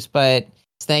times, but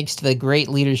it's thanks to the great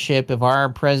leadership of our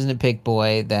President Pick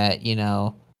Boy that, you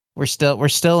know, we're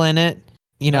still in it.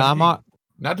 You know,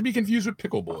 not to be confused with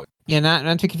Pickle Boy. Yeah,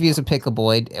 not to confuse with Pickle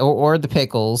Boy or the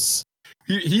Pickles.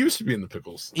 He used to be in the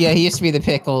Pickles. Yeah, he used to be the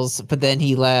Pickles, but then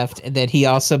he left, and then he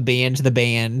also banned the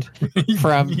band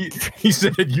from. he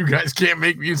said, "You guys can't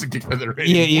make music together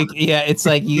anymore." Yeah, it's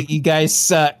like you guys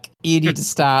suck. You need to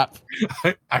stop.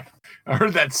 I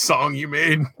heard that song you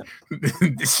made.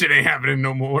 This shit ain't happening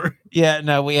no more. Yeah,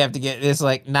 no, we have to get this.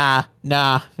 Like, nah,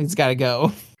 it's got to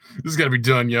go. This has got to be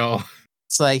done, y'all.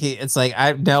 It's like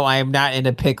I am not in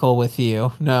a pickle with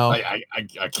you. No, I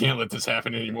can't let this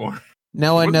happen anymore.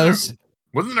 No one knows.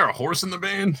 Wasn't there a horse in the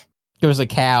band? There was a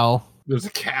cow. There was a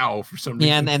cow for some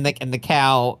reason. Yeah, and the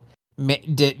cow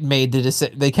made the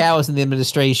decision. The cow was in the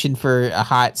administration for a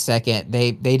hot second.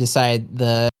 They decided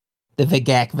the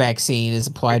VGAC vaccine is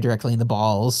applied directly in the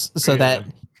balls, so that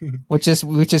which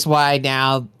is why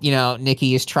now, you know,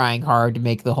 Nikki is trying hard to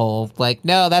make the whole like,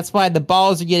 no, that's why the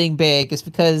balls are getting big. It's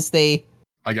because they.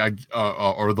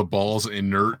 Are the balls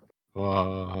inert?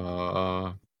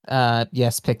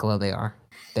 Yes, Piccolo, they are.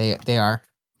 They are.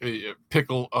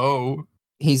 Pickle O.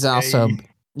 He's also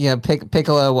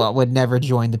Piccolo would never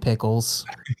join the Pickles.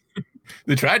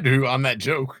 They tried to on that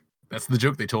joke. That's the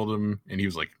joke they told him, and he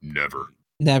was like, "Never."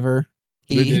 Never.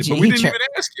 But we didn't even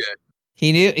ask yet.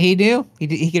 He knew.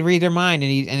 He could read their mind,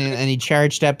 and he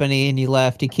charged up and he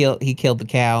left. He killed the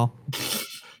cow.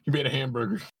 He made a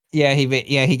hamburger. Yeah,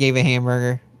 he gave a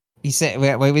hamburger. He said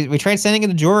we tried sending it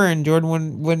to Jordan.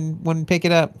 Jordan wouldn't pick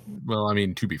it up. Well, I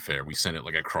mean, to be fair, we sent it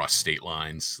like across state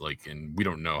lines, like, and we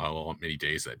don't know how many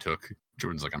days that took.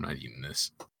 Jordan's like, I'm not eating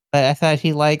this. But I thought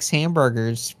he likes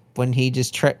hamburgers. When he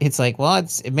just it's like, well,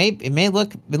 it may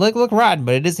look rotten,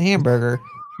 but it is a hamburger.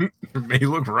 It may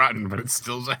look rotten, but it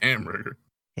still's a hamburger.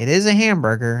 It is a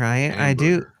hamburger. I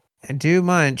do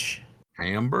munch.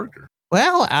 Hamburger.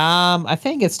 Well, I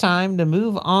think it's time to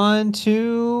move on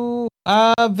to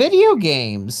Video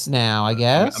games now, I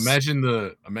guess. Imagine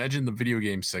the video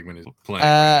game segment is playing.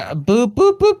 Right now. Boop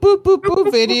boop boop boop boop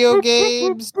boop. Video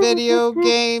games, video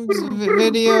games.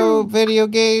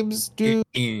 Do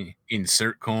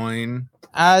Insert coin.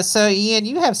 So Ian,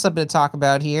 you have something to talk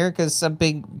about here because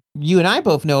something you and I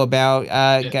both know about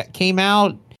came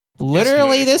out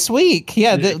literally Yesterday. this week.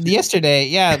 Yeah, yesterday.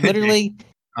 Yeah, literally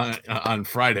On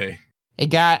Friday. it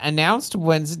got announced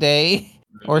Wednesday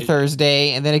or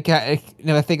Thursday, and then it got I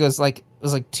think it was like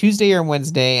Tuesday or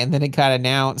Wednesday, and then it got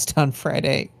announced on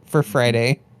Friday for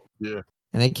Friday. Yeah.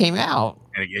 And it came out.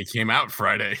 And it came out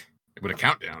Friday with a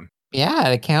countdown. Yeah,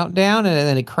 a countdown, and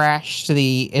then it crashed to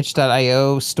the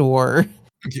itch.io store.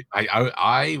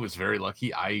 I was very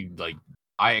lucky. I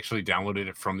actually downloaded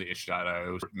it from the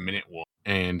itch.io minute one,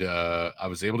 and I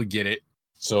was able to get it.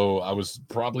 So I was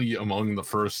probably among the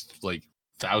first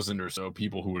 1,000 or so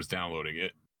people who was downloading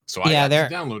it. So I had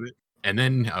to download it, and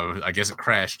then I guess it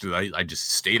crashed. I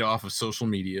just stayed off of social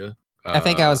media. I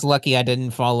think I was lucky I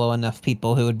didn't follow enough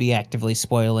people who would be actively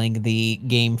spoiling the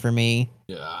game for me.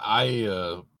 Yeah,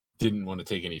 I didn't want to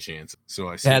take any chances, so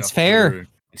I That's fair. Twitter.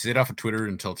 I stayed off of Twitter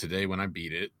until today when I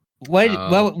beat it.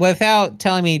 What without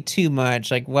telling me too much,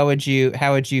 how would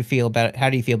you feel about it? How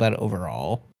do you feel about it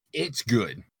overall? It's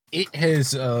good. It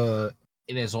has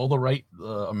all the right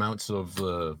amounts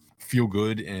of feel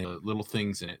good and little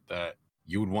things in it that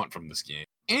you would want from this game.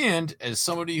 And as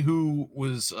somebody who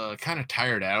was kind of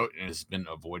tired out and has been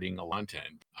avoiding a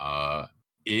content,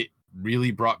 it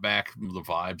really brought back the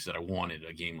vibes that I wanted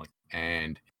a game like.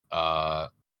 And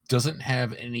doesn't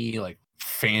have any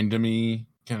fandom-y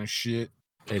kind of shit.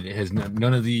 It has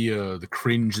none of the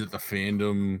cringe that the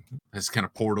fandom has kind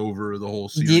of poured over the whole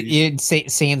series.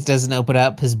 Sans doesn't open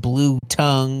up his blue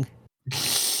tongue.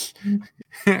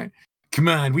 Come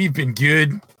on, we've been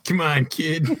good. Come on,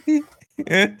 kid.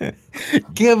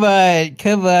 Come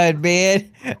on,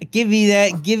 man. Give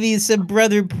me some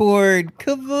brother porn.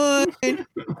 Come on,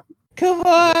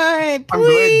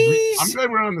 please. I'm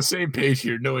glad we're on the same page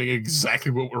here, knowing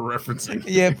exactly what we're referencing.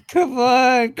 Yep, come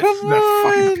on. That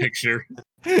fucking picture.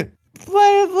 Let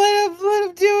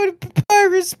him do it,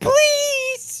 Pirates,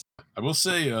 please. I will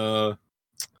say,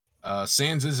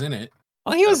 Sans is in it.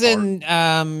 Well, he was in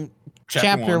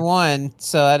chapter 1,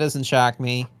 so that doesn't shock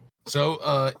me.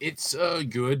 So it's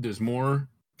good. There's more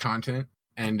content,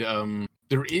 and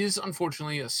there is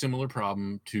unfortunately a similar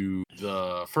problem to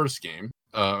the first game,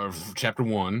 chapter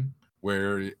 1,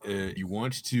 where you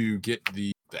want to get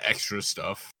the extra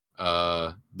stuff.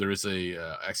 There is a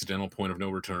accidental point of no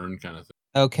return kind of thing.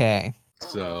 Okay.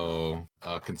 So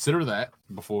consider that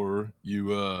before you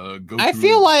go. I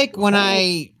feel like when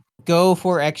I go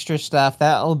for extra stuff,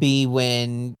 that'll be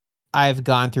when I've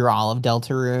gone through all of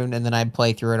Deltarune and then I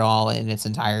play through it all in its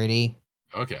entirety.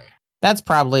 Okay. That's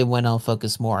probably when I'll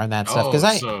focus more on that stuff.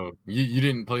 So you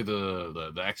didn't play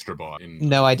the extra boss?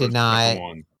 No, I did not.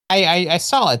 I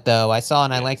saw it though. I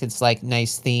Yeah. liked its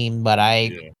nice theme, but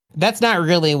that's not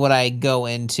really what I go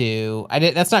into.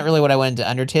 That's not really what I went into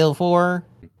Undertale for.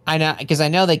 I know, because I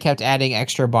know they kept adding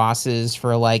extra bosses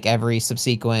for every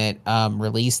subsequent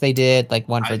release they did,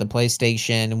 one for the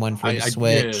PlayStation and one for the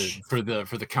Switch. For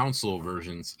the console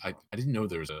versions, I didn't know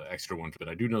there was an extra one, but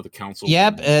I do know the console.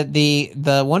 Yep,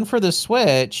 the one for the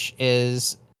Switch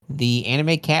is the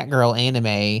Anime Catgirl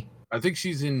anime. I think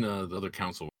she's in the other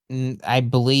console. I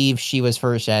believe she was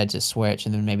first added to Switch,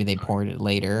 and then maybe they ported it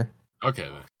later. Okay,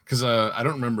 because I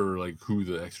don't remember who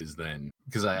the extra is then.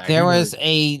 Because at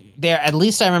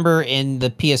least I remember in the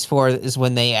PS4 is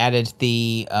when they added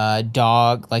the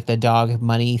dog, the dog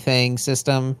money thing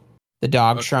system, the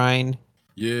dog shrine.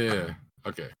 Yeah.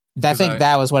 Okay. I think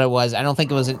that was what it was. I don't think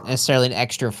it was necessarily an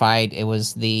extra fight. It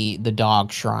was the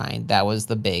dog shrine. That was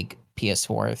the big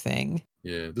PS4 thing.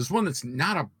 Yeah, there's one that's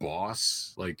not a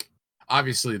boss.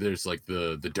 Obviously, there's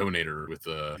the donator with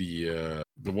the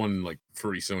one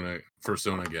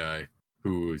fursona guy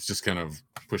who is just kind of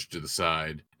pushed to the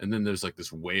side, and then there's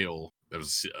this whale that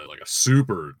was a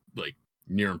super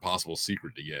near impossible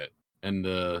secret to get, and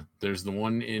there's the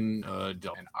one in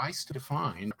and I still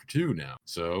find 2 now.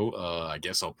 So I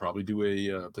guess I'll probably do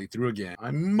a playthrough again.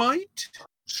 I might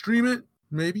stream it,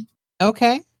 maybe.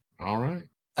 Okay. All right.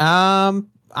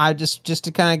 I just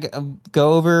to kind of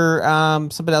go over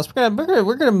something else.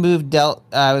 We're gonna move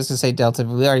I was gonna say Delta,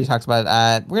 but we already talked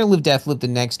about it. We're gonna move Deathloop the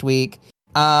next week.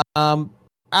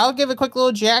 I'll give a quick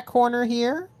little Jack Corner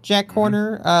here. Jack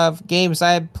Corner of games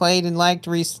I've played and liked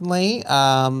recently.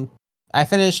 I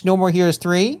finished No More Heroes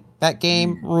 3. That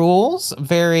game rules.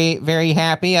 Very, very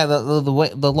happy.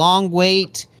 The long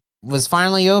wait was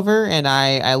finally over, and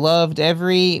I loved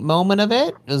every moment of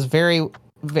it. It was very,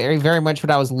 very, very much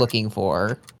what I was looking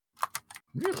for.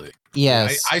 Really?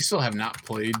 Yes. I still have not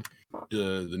played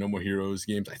the No More Heroes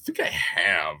games. I think I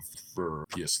have for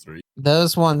PS3.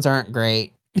 Those ones aren't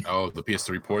great. Oh, the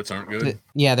PS3 ports aren't good?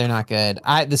 Yeah, they're not good.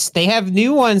 They have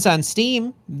new ones on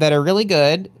Steam that are really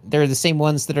good. They're the same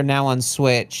ones that are now on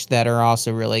Switch that are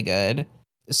also really good.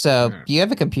 So you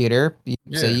have a computer,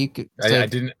 so you could. So, I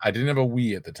didn't have a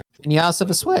Wii at the time. And you also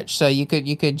have a Switch, so you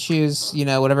could choose,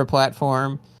 whatever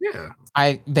platform. Yeah.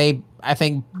 I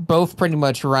think both pretty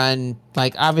much run,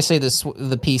 like, obviously the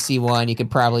PC one you could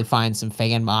probably find some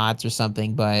fan mods or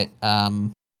something, but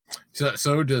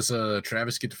So does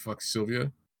Travis get to fuck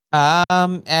Sylvia?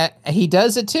 he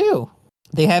does it too.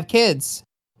 They have kids.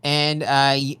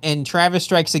 And Travis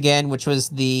Strikes Again, which was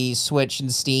the Switch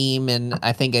and Steam, and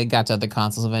I think it got to other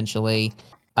consoles eventually.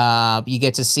 You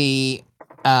get to see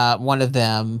one of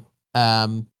them,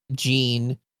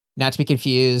 Jean, not to be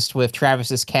confused with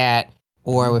Travis's cat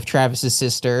or with Travis's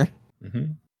sister.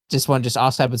 Mm-hmm. This one just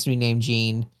also happens to be named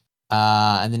Jean.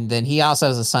 And then he also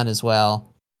has a son as well.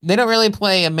 They don't really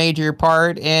play a major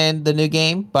part in the new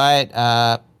game,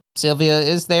 but Sylvia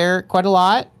is there quite a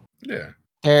lot. Yeah.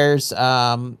 There's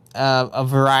a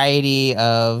variety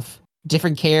of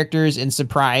different characters and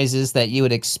surprises that you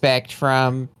would expect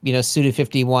from,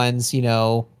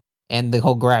 Suda51's, and the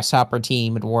whole Grasshopper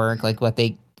team at work, like what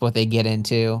they get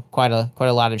into. Quite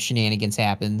a lot of shenanigans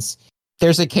happens.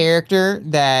 There's a character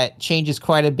that changes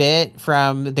quite a bit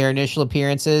from their initial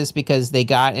appearances because they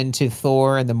got into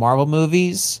Thor and the Marvel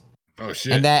movies. Oh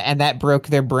shit. And that broke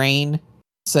their brain.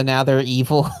 So now they're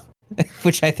evil,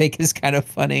 which I think is kind of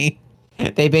funny.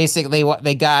 They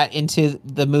got into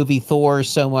the movie Thor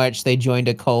so much they joined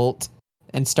a cult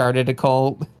and started a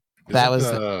cult. Is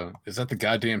that the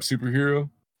goddamn superhero?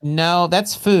 No,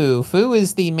 that's Fu. Fu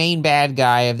is the main bad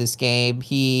guy of this game.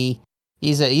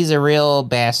 He's a real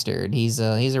bastard. He's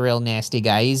a real nasty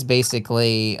guy. He's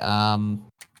basically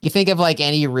you think of like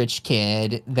any rich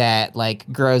kid that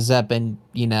like grows up and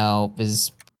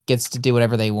gets to do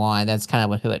whatever they want. That's kind of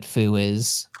what Fu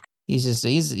is. He's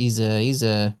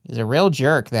a real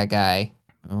jerk, that guy.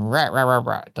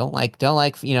 Right. Don't like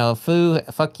Fu.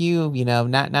 Fuck you.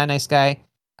 Not a nice guy.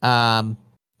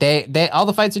 They all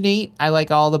the fights are neat. I like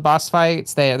all the boss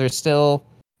fights. They're still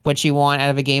what you want out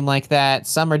of a game like that.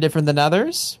 Some are different than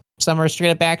others. Some are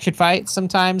straight up action fights.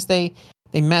 Sometimes they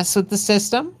mess with the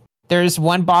system. There's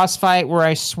one boss fight where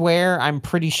I swear I'm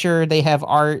pretty sure they have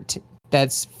art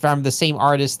that's from the same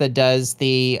artist that does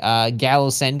the Gallo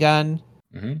Sengun.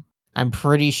 Mm-hmm. I'm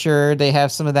pretty sure they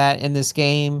have some of that in this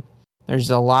game. There's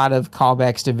a lot of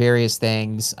callbacks to various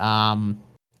things.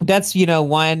 That's,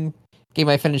 one game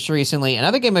I finished recently.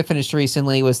 Another game I finished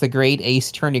recently was the Great Ace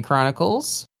Attorney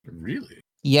Chronicles. Really?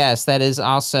 Yes, that is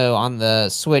also on the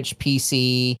Switch,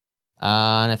 PC,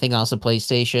 and I think also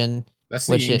PlayStation. That's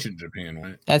the Ancient Japan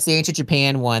one. That's the Ancient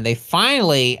Japan one. They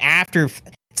finally, after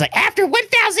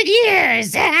 1,000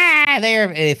 years,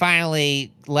 they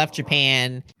finally left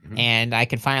Japan, and I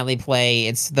could finally play.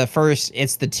 It's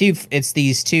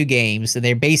these two games, and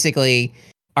they basically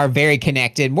are very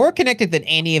connected, more connected than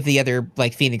any of the other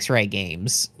like Phoenix Wright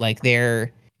games. Like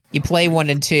you play 1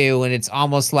 and 2, and it's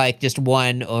almost like just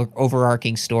one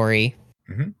overarching story.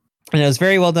 Mm-hmm. And it was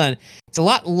very well done. It's a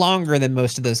lot longer than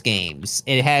most of those games.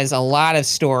 It has a lot of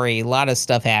story, a lot of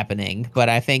stuff happening, but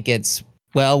I think it's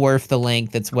well worth the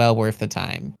length. It's well worth the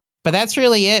time. But that's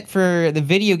really it for the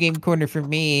video game corner for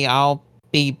me. I'll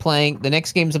be playing, the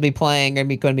next games I'll be playing are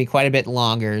going to be quite a bit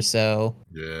longer, so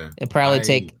yeah, it'll probably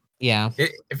take, yeah.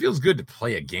 It feels good to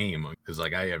play a game, because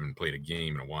like I haven't played a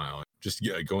game in a while. Just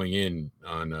going in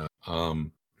on the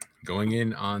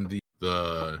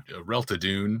Relta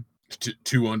Dune,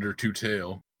 2 Under 2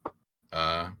 Tail.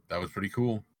 That was pretty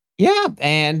cool. Yeah,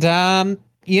 and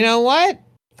you know what?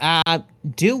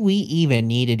 Do we even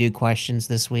need to do questions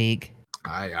this week?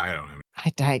 I don't know.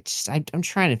 I'm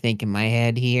trying to think in my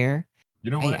head here.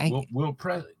 You know what? We'll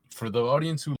press for the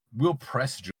audience who will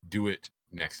do it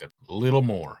next up a little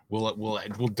more. We'll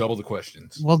double the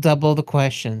questions. We'll double the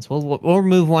questions. We'll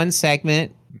remove one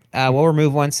segment. We'll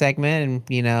remove one segment,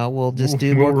 and we'll just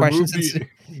do more questions.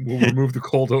 We'll remove the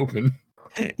cold open.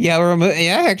 Yeah,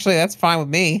 actually, that's fine with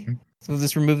me. So we'll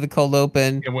just remove the cold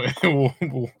open. And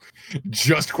we'll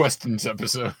just questions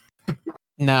episode.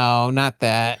 No, not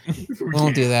that. We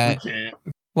won't do that. We can't.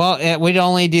 Well, we'd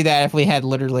only do that if we had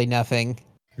literally nothing.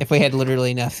 If we had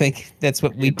literally nothing, that's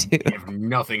what we do. If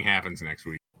nothing happens next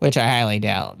week, which I highly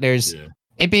doubt. There's,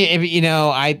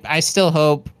 I still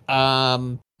hope.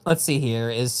 Let's see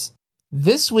here.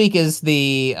 This week is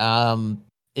the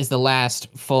last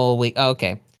full week? Oh,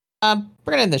 okay. We're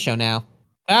gonna end the show now.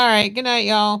 All right. Good night,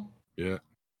 y'all. Yeah.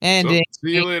 And So,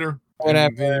 see you later.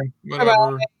 Whatever.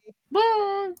 Whatever. Bye.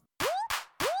 Bye.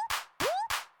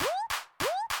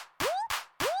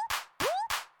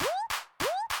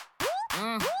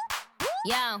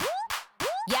 Yo.